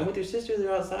 I'm like, I'm with your sister.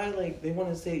 They're outside. Like, they want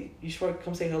to say, you should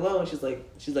come say hello. And she's like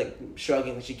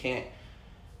shrugging, like, she can't.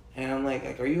 And I'm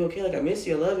like, are you okay? Like, I miss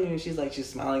you. I love you. And she's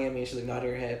smiling at me. And she's, like, nodding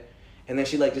her head. And then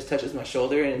she, like, just touches my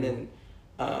shoulder. And then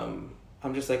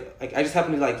I'm just like, I just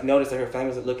happened to, like, notice that her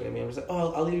family was looking at me. I'm just like,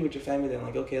 oh, I'll leave you with your family then.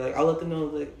 Like, okay, like, I'll let them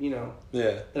know that,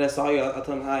 that I saw you. I'll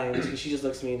tell them hi. And she just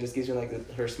looks at me and just gives me,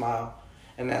 like, her smile.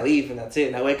 And I leave, and that's it.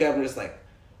 And I wake up and just like,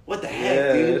 what the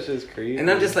heck, dude? This is crazy.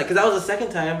 And I'm just like, because that was the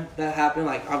second time that happened.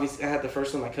 Like, obviously, I had the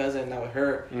first one with my cousin, and now with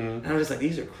her. Mm-hmm. And I'm just like,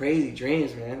 these are crazy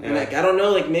dreams, man. And, like, I don't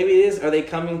know, like, maybe it is. Are they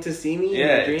coming to see me in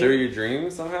my dream? Through your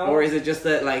dreams somehow? Or is it just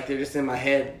that, like, they're just in my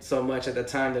head so much at the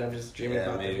time that I'm just dreaming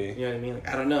about maybe. them? You know what I mean? Like,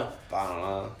 I don't know. I don't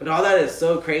know. But all that is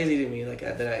so crazy to me, like,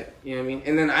 that I, you know what I mean?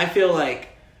 And then I feel like,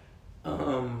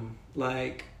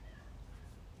 like,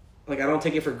 I don't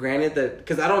take it for granted that,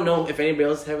 because I don't know if anybody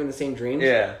else is having the same dreams.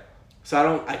 Yeah. So I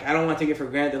don't want to take it for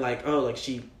granted that, like, oh, like,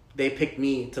 they picked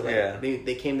me to, like,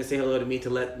 they came to say hello to me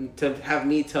to have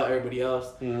me tell everybody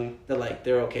else that, like,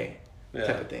 they're okay,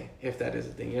 type of thing, if that is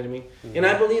a thing, you know what I mean? Mm-hmm. And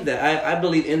I believe that. I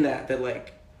believe in that,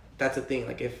 like, that's a thing.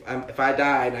 Like, if I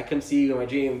die and I come see you in my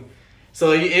dream, so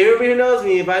everybody who knows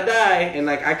me, if I die and,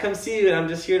 like, I come see you and I'm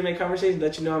just here to make conversation,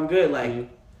 let you know I'm good, like,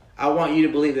 I want you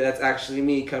to believe that that's actually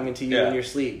me coming to you in your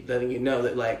sleep, letting you know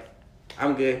that, like,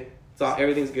 I'm good.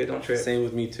 Everything's good. Don't trip. Same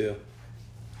with me too.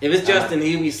 If it's Justin,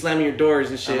 he'll be slamming your doors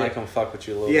and shit. I might come fuck with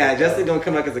you a little bit. Yeah, Justin gonna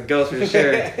come back as a ghost for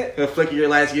sure. He'll flicker your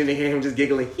lights. You're gonna hear him just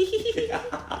giggling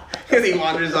as he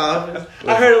wanders off.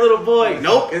 I heard a little boy.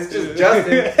 Nope, it's just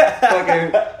Justin.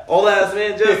 Fucking old ass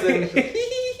man, Justin.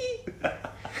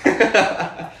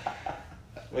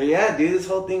 But yeah, dude, this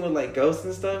whole thing with, like, ghosts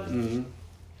and stuff. Mm-hmm.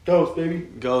 Ghost, baby.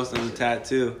 Ghost and a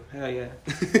tattoo. Hell yeah.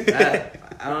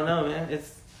 I don't know, man.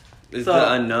 It's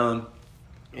the unknown.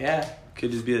 Yeah.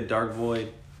 Could just be a dark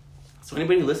void. So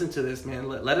anybody listen to this, man,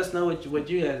 let us know what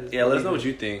you guys. Yeah, let us know what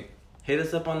you think. Hit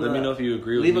us up on Let me know if you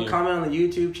agree with me. Leave a comment on the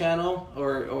YouTube channel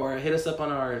or hit us up on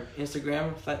our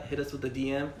Instagram. Hit us with a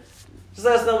DM. Just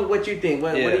let us know what you think.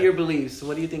 What are your beliefs?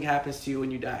 What do you think happens to you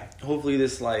when you die? Hopefully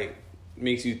this, like,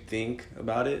 makes you think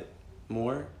about it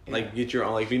more. Yeah. Like, get your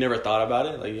own, like, if you never thought about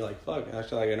it, like, you're like, fuck,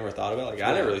 actually, like, I never thought about it. Like,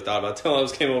 I never really thought about it until I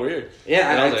just came over here.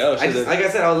 Yeah, and I was like, oh, shit. Like I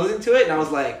said, I was listening to it and I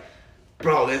was like,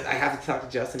 bro, I have to talk to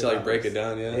Justin to, like, break it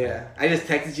down. Yeah. I just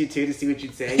texted you too to see what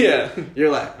you'd say. Yeah.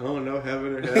 You're like, oh no,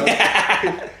 heaven or hell.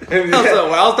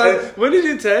 When did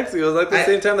you text me? It was like the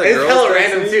same time that girl. It's hella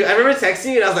random too. I remember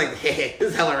texting you and I was like, hey,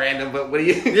 this is hella random, but what do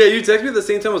you? Yeah, you texted me at the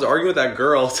same time I was arguing with that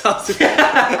girl. So I was just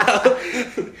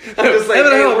like,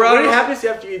 hey, what happens to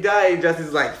you after you die? And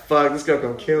Justin's like, fuck, this girl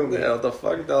gonna kill me. Yeah, what the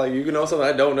fuck? Like, you know something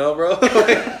I don't know, bro?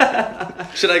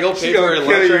 Should I go pay for her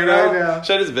lunch right now?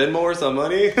 Should I just Venmo her some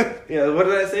money? Yeah, what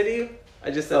did I say to you?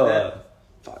 I just said that.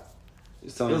 Fuck. I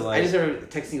just remember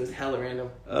texting you was hella random.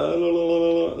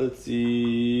 Let's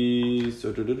see.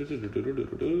 So,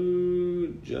 Sergio,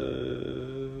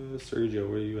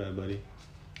 where you at, buddy?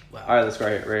 Wow. All right, let's go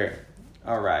right here.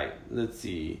 All right, let's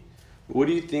see. what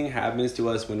do you think happens to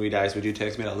us when we die? So would you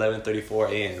text me at 11:34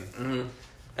 a.m.? Mm-hmm.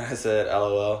 And I said,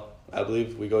 LOL, I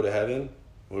believe we go to heaven.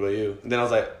 What about you? And then I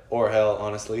was like, or hell,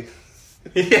 honestly.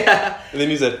 Yeah. And then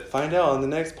you said, find out on the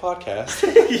next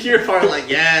podcast. You're part like,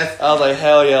 yes. I was like,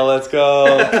 hell yeah, let's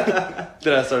go.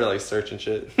 Then I started like searching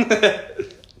shit.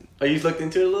 Oh, you looked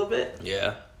into it a little bit?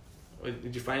 Yeah.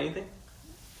 Did you find anything?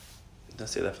 I'll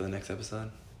say that for the next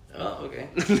episode. Oh, okay.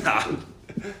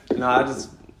 Nah, I just,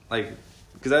 like,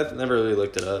 because I never really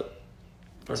looked it up.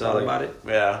 Or thought about it?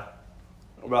 Yeah.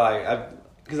 But, like,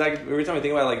 because every time I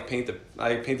think about it,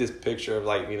 I paint this picture of,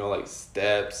 like, you know, like,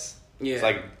 steps. Yeah. It's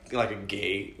like a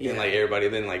gate. Yeah. And, like, everybody,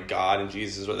 then, like, God and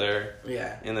Jesus were there.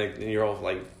 Yeah. And, like, and your whole,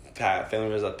 like, family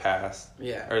members that passed.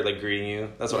 Yeah. Or, like, greeting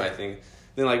you. That's what I think.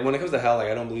 Then, like, when it comes to hell, like,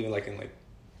 I don't believe in, like,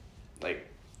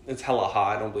 it's hella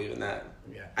hot. I don't believe in that.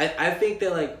 Yeah. I think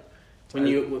that, like, when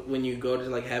you go to,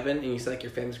 like, heaven and you see, like,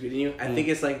 your family's greeting you, I think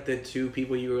it's, like, the two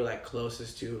people you were, like,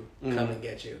 closest to come and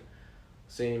get you.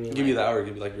 So, you know what I mean? Give you that, or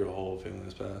give you, like, your whole family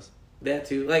that's passed. That,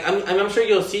 too. Like, I'm sure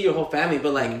you'll see your whole family,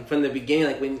 but, like, from the beginning,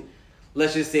 like, when,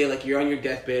 let's just say, like, you're on your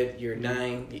deathbed, you're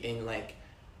dying, and, like,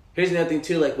 here's another thing,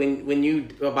 too. Like, when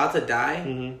you're about to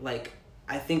die, like,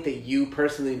 I think that you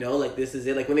personally know, like, this is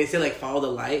it. Like, when they say, like, follow the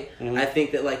light, I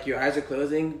think that, like, your eyes are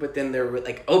closing, but then they're,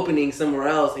 like, opening somewhere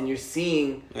else, and you're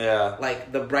seeing,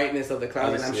 like, the brightness of the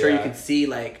clouds. And I'm sure you can see,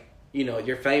 like, you know,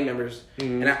 your family members.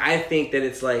 And I think that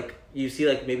it's, like, you see,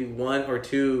 like, maybe one or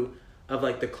two of,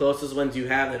 like, the closest ones you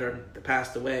have that are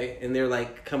passed away, and they're,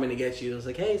 like, coming to get you. It's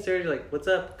like, hey, Serge, like, what's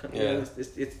up? You know,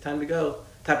 it's time to go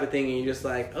type of thing. And you're just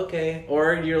like, okay.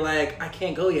 Or you're like, I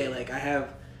can't go yet. Like,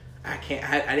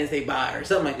 I didn't say bye or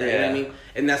something like that. You know what I mean?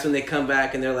 And that's when they come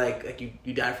back and they're like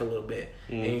you died for a little bit.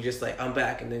 And you're just like, I'm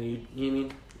back. And then you know what I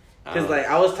mean? Because, like,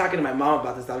 I was talking to my mom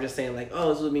about this. I was just saying, like, oh,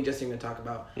 this is what me and Justin are going to talk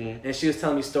about. And she was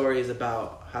telling me stories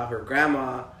about how her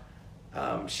grandma,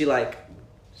 she's like,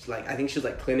 I think she was,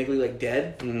 like, clinically, like,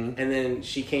 dead. And then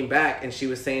she came back and she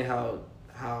was saying how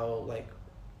like,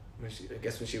 when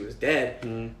she was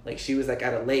dead, like, she was, like,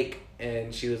 at a lake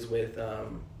and she was with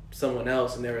someone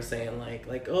else, and they were saying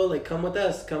like oh, like, come with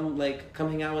us, come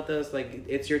hang out with us, like,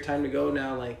 it's your time to go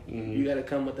now, like, you gotta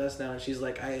come with us now. And she's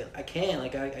like, I can't,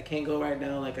 like, I can't go right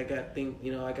now, like, I got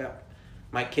I got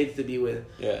my kids to be with,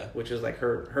 which was, like,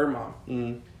 her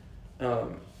mom.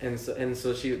 And so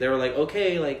they were like,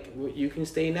 okay, like, you can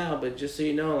stay now, but just so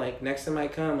you know, like, next time I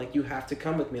come, like, you have to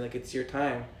come with me, like, it's your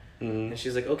time. And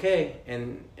she's like, okay.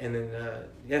 And then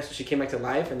so she came back to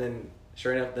life, and then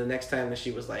sure enough, the next time that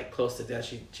she was, like, close to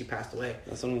death, she passed away.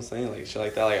 That's what I'm saying. Like, shit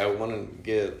like that. Like, I want to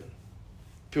get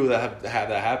people that have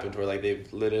that happen to where, like,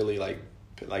 they've literally, like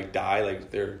die, like,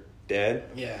 they're dead.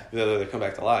 Yeah. They come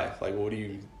back to life. Like, what do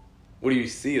you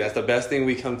see? That's the best thing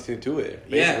we come to it.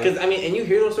 Basically. Yeah, because, I mean, and you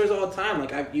hear those stories all the time.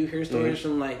 Like, you hear stories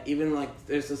from, like, even, like,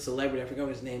 there's a celebrity, I forgot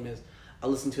what his name is. I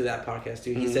listened to that podcast,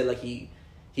 too. He said, like,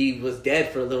 he was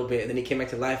dead for a little bit, and then he came back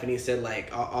to life, and he said,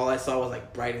 like, all I saw was,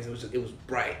 like, brightness. It was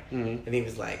bright. And he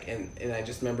was like, and I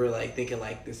just remember, like, thinking,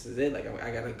 like, this is it. Like,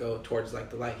 I gotta go towards, like,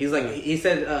 the light. He's like, he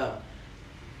said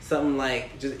something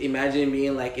like, just imagine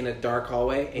being, like, in a dark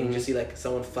hallway, and you just see, like,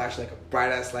 someone flash, like, a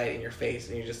bright ass light in your face,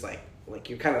 and you're just like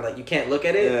you're kind of like, you can't look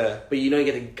at it, but you know you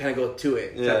get to kind of go to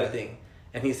it, type of thing.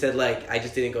 And he said, like, I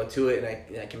just didn't go to it,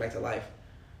 and I came back to life.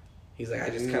 He's like,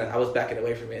 I was backing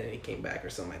away from it, and he came back, or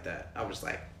something like that. I was just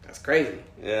like, that's crazy.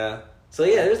 Yeah. So,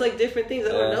 yeah, there's, like, different things.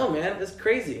 I don't know, man. It's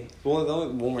crazy. Well, the only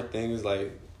one more thing is,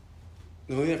 like,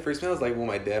 the only thing that freaks me out is, like, when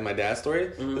my dad's story.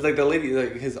 It's like the lady,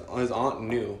 like, his aunt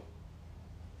knew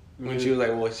when she was like,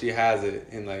 well, she has it,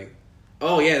 and, like,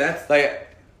 oh yeah, that's like,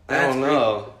 I don't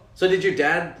know. Crazy. So did your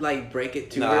dad, like, break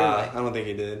it to her? Like, I don't think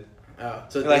he did. Oh,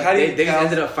 so like, they just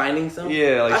ended up finding something?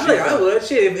 Yeah, like, I feel like I would.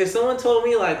 Shit, if someone told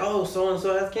me, like, oh,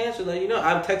 so-and-so has cancer, like, you know,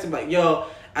 I'd text him, like, yo,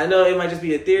 I know it might just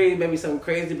be a theory, maybe something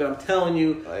crazy, but I'm telling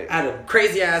you, like, I had a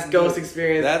crazy-ass ghost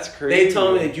experience. That's crazy. They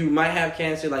told me that you might have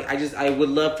cancer. Like, I would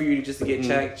love for you to get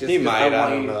checked. Just he might, I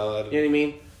don't know. You know what I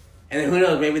mean? And then who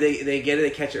knows, maybe they get it,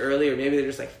 they catch it early, or maybe they're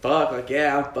just like, fuck, like,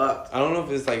 yeah, I'm fucked. I don't know if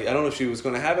it's like, I don't know if she was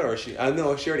going to have it, or I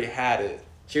know she already had it.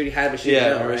 She already had it, but she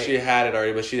didn't know, right? She had it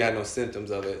already, but she had no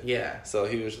symptoms of it. Yeah. So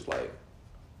he was just like,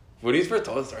 when he first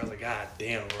told us, I was like, God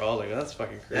damn, bro. Like, that's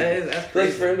fucking crazy. That's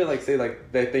crazy. Like, for him to, like, say,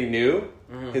 like, that they knew,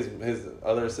 his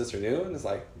other sister knew, and it's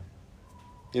like,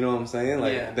 you know what I'm saying?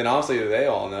 Like, then obviously they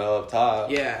all know up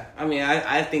top. Yeah. I mean,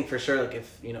 I think for sure, like,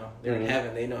 if, you know, they're in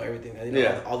heaven, they know everything. They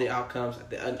know all the outcomes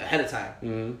ahead of time. You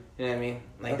know what I mean?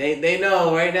 Like, they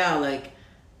know right now, like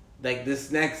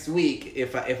this next week,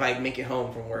 if I make it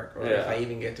home from work, or if I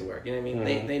even get to work. You know what I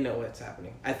mean? They know what's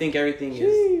happening. I think everything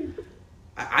is...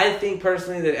 I think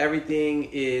personally that everything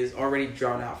is already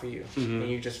drawn out for you, and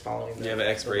you're just following. You have an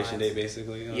expiration date,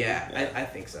 basically. I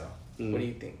think so. What do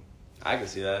you think? I can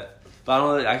see that, but I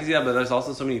don't. I can see that, but there's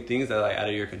also so many things that are like out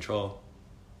of your control.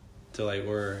 To like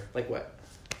where. Like what?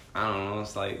 I don't know.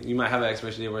 It's like you might have an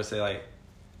expiration date where say like,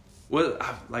 what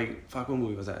fuck, what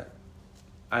movie was that?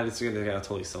 I just think that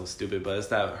totally so stupid, but it's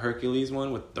that Hercules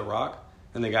one with The Rock.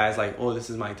 And the guy's like, oh, this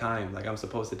is my time. Like, I'm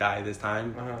supposed to die this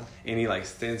time. And he, like,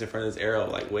 stands in front of this arrow,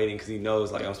 like, waiting because he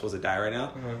knows, like, I'm supposed to die right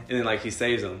now. And then, like, he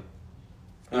saves him.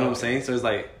 You know what I'm saying? So it's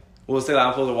like, we'll say, like,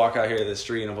 I'm supposed to walk out here to the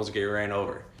street and I'm supposed to get ran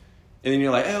over. And then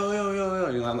you're like, yo.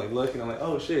 And I'm, like, looking. I'm like,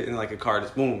 oh, shit. And, like, a car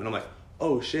just boom. And I'm like,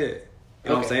 oh, shit.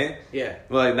 You know what I'm saying? Yeah.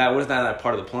 Well, like, that was not that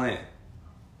part of the plan.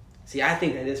 See, I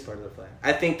think that is part of the plan.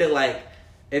 I think that, like,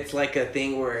 it's like a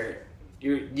thing where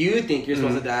you think you're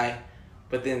supposed to die.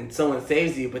 But then someone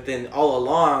saves you. But then all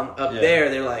along up there,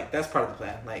 they're like, "That's part of the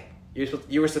plan." Like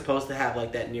you were supposed to have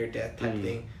like that near death type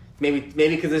thing. Maybe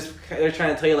because they're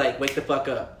trying to tell you like, "Wake the fuck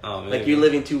up!" Like you're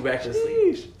living too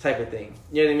recklessly, type of thing.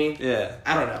 You know what I mean? Yeah.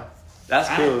 I don't know. That's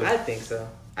cool. I think so.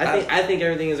 I think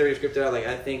everything is already scripted out. Like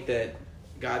I think that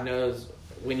God knows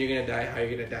when you're gonna die, how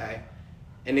you're gonna die,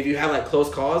 and if you have like close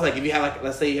calls, like if you have like,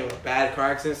 let's say you have a bad car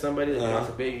accident, somebody, like God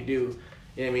forbid you do.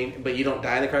 You know what I mean? But you don't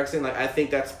die in the car accident. Like I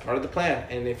think that's part of the plan.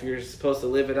 And if you're supposed to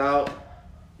live it out,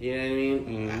 you know what I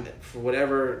mean? For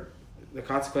whatever the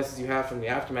consequences you have from the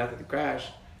aftermath of the crash,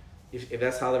 if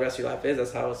that's how the rest of your life is,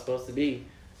 that's how it's supposed to be.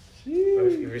 Or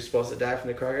if you're supposed to die from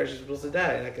the car crash, you're supposed to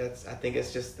die. Like I think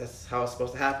that's how it's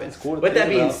supposed to happen. It's cool to With that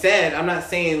being about. said, I'm not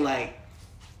saying like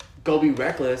go be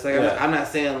reckless. Like I'm not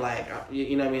saying like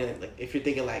you know what I mean. Like if you're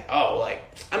thinking like like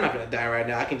I'm not gonna die right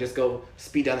now. I can just go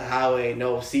speed down the highway,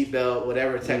 no seatbelt,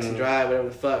 whatever, text and drive, whatever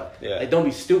the fuck. Yeah. Like don't be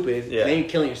stupid. Yeah. Then you're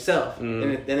killing yourself.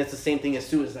 And then it's the same thing as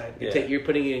suicide. You're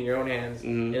putting it in your own hands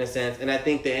in a sense. And I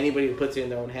think that anybody who puts it in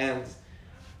their own hands,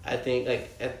 I think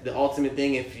like the ultimate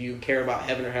thing, if you care about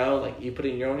heaven or hell, like you put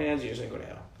it in your own hands, you're just gonna go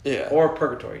to hell. Yeah. Or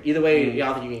purgatory. Either way, you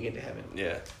don't think you're gonna get to heaven.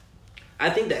 Yeah.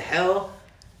 I think that hell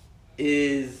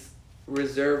is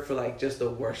reserved for like just the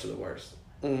worst of the worst.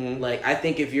 Like I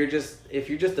think if you're just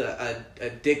a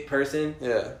dick person,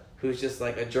 who's just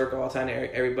like a jerk all the time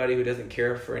to everybody, who doesn't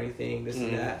care for anything, this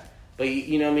and that, but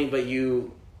you know what I mean, but you're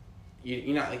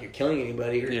not like you're killing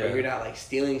anybody or you're not like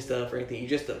stealing stuff or anything.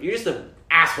 You're just an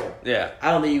asshole. Yeah.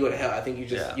 I don't think you go to hell. I think you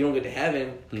don't get to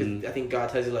heaven because I think God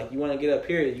tells you like you want to get up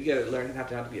here, you got to learn how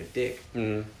to be a dick. You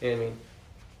know what I mean?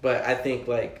 But I think,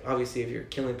 like, obviously, if you're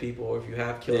killing people or if you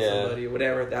have killed somebody or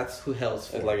whatever, that's who hell's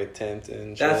for. Like attempt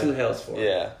and shit. That's who hell's for.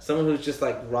 Yeah. Someone who's just,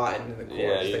 like, rotten in the core.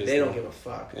 Yeah, like, they don't give a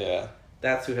fuck. Yeah.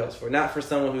 That's who hell's for. Not for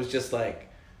someone who's just, like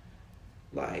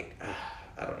I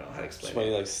don't know how to explain somebody,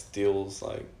 like, steals,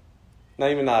 like, not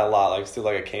a lot, like, steal,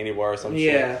 like, a candy bar or some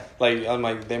shit. Like, I'm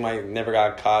like, they might never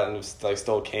got caught and, like,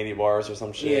 stole candy bars or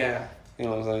some shit. Yeah. You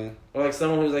know what I'm saying? Or, like,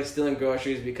 someone who's, like, stealing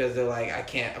groceries because they're like, I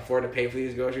can't afford to pay for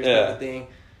these groceries type of thing.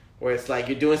 Where it's like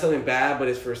you're doing something bad, but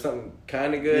it's for something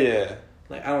kind of good. Yeah.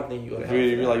 Like I don't think you go to hell.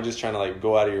 You're like just trying to like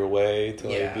go out of your way to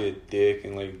like be a dick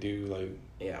and like do like.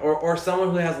 Yeah, or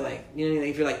someone who has like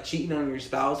if you're like cheating on your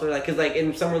spouse or like because like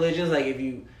in some religions like if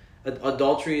you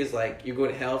adultery is like you go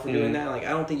to hell for doing that. Like I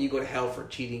don't think you go to hell for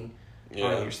cheating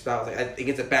on your spouse. Like I think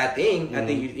it's a bad thing. I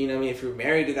think you know what I mean. If you're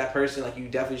married to that person, like you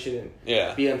definitely shouldn't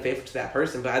be unfaithful to that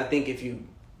person. But I think if you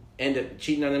end up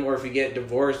cheating on them or if you get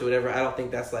divorced or whatever, I don't think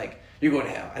that's like. You're going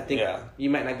to hell. I think you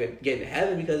might not get into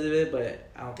heaven because of it, but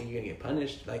I don't think you're going to get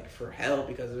punished like for hell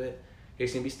because of it. You're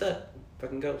just going to be stuck.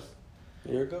 Fucking ghost.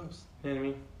 You're a ghost. You know what I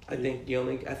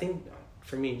mean? I think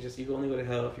for me, just you only go to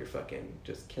hell if you're fucking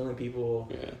just killing people.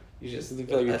 Yeah. You're just a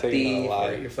thief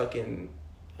or you're fucking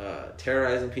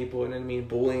terrorizing people, you know what I mean?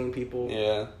 Bullying people.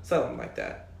 Yeah. Something like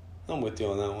that. I'm with you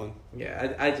on that one.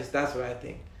 Yeah, I just, that's what I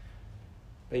think.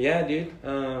 But yeah, dude.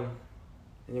 And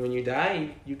when you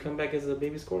die, you come back as a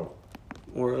baby squirrel.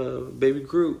 Or a baby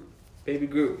Groot. Baby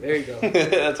Groot. There you go.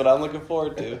 That's what I'm looking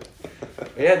forward to.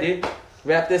 Yeah, dude.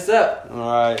 Wrap this up. All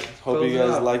right. Hope you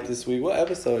guys like this week. What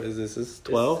episode is this? This is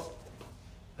 12?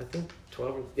 I think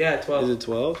 12. Yeah, 12. Is it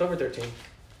 12? 12 or 13.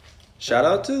 Shout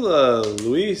out to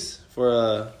Luis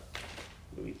for...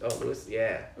 Luis.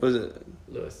 Yeah. Was it?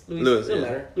 Luis. Doesn't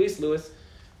matter. Luis.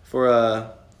 For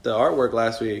the artwork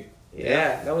last week.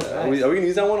 Yeah, that was nice. Are we going to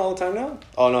use that one all the time now?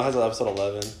 Oh, no, it has episode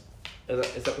 11.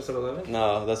 Is episode 11?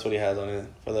 No, that's what he has on it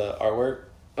for the artwork.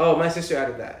 Oh, my sister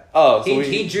added that. Oh, so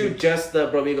he drew just the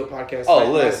Bromigo podcast.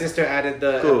 Oh, my sister added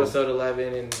the episode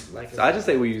 11 and like. So I just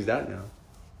say we use that now.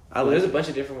 There's a bunch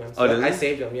of different ones. I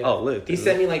saved them. Yeah. Oh, lit. He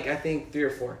sent me like I think 3 or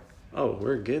 4. Oh,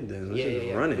 we're good then. Let's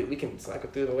just run it. We can cycle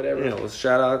through or whatever. Yeah, well,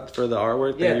 shout out for the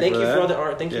artwork. Thank you for all the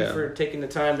art. Thank you for taking the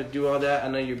time to do all that. I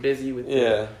know you're busy with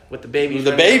the babies.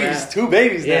 The babies, 2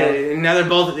 babies now. Yeah, and now they're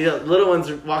both, the little ones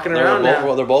are walking around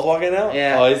now. They're both walking out?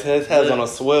 Yeah. Oh, his head's on a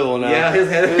swivel now. Yeah, his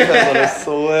head's on a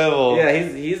swivel. Yeah,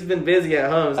 he's been busy at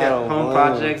home. He's got home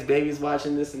projects, babies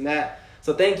watching this and that.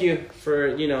 So thank you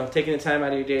for, taking the time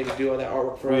out of your day to do all that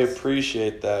artwork for us. We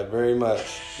appreciate that very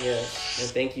much. Yes, and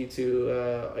thank you to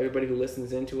everybody who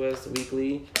listens into us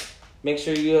weekly. Make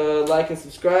sure you like and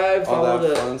subscribe. Follow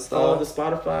the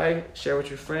Spotify. Share with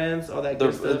your friends. All that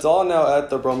good stuff. It's all now at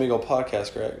the Bromigo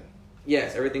Podcast, correct?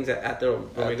 Yes, everything's at the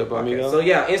Bromigo Podcast. So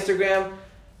yeah, Instagram,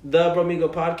 the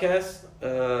Bromigo Podcast.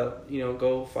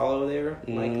 Go follow there.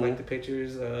 Like the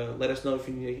pictures. Let us know if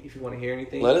you want to hear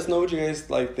anything. Let us know what you guys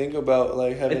think about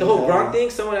having the whole Gronk thing.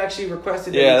 Someone actually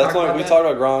requested. Yeah, that's why we talked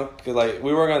about Gronk because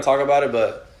we weren't gonna talk about it,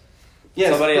 but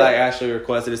somebody actually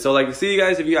requested it. So see you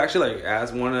guys, if you actually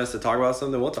want us to talk about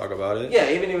something, we'll talk about it. Yeah,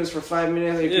 even if it was for 5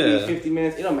 minutes, or it could be 50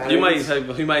 minutes. It don't matter. You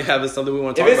might have something we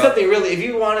want to talk about. If it's something really, if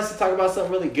you want us to talk about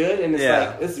something really good and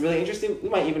it's really interesting, we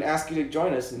might even ask you to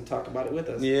join us and talk about it with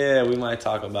us. Yeah, we might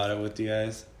talk about it with you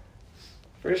guys.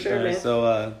 For sure, man.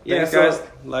 So, thanks, guys.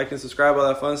 Like and subscribe, all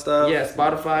that fun stuff. Yeah,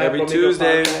 Spotify. Every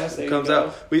Tuesday comes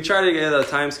out. We try to get a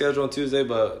time schedule on Tuesday,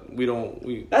 but we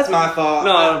don't. That's my fault.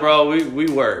 No, bro. We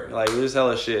work. We just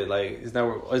hella shit. It's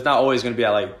not always going to be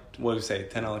at, what do you say,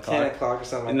 10 o'clock? 10 o'clock or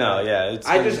something like that.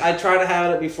 Yeah. I try to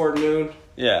have it before noon.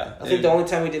 Yeah. I think the only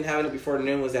time we didn't have it before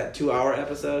noon was that 2-hour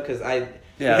episode because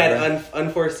we had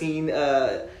unforeseen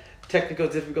technical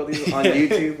difficulties on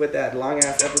YouTube with that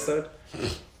long-ass episode.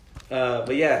 Hope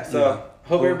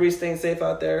everybody's staying safe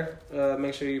out there.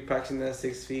 Make sure you're practicing that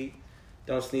 6 feet.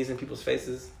 Don't sneeze in people's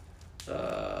faces.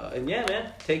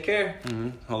 Man, take care.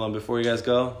 Mm-hmm. Hold on, before you guys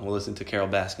go, we'll listen to Carol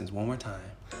Baskins one more time.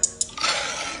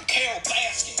 Carol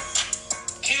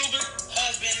Baskins killed her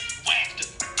husband, whacked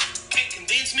him. Can't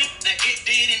convince me that it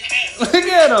didn't happen.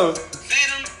 Look at him. Fed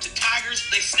him to tigers,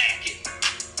 they snack it.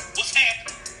 What's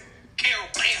happening? Carol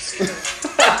Baskins.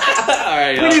 All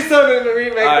right, we need something to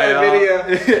remake that video.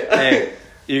 Hey,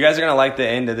 you guys are going to like the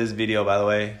end of this video, by the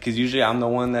way, because usually I'm the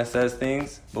one that says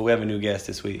things, but we have a new guest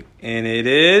this week, and it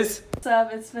is... What's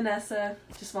up? It's Vanessa.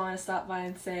 Just wanted to stop by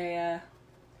and say,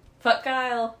 fuck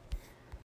Kyle.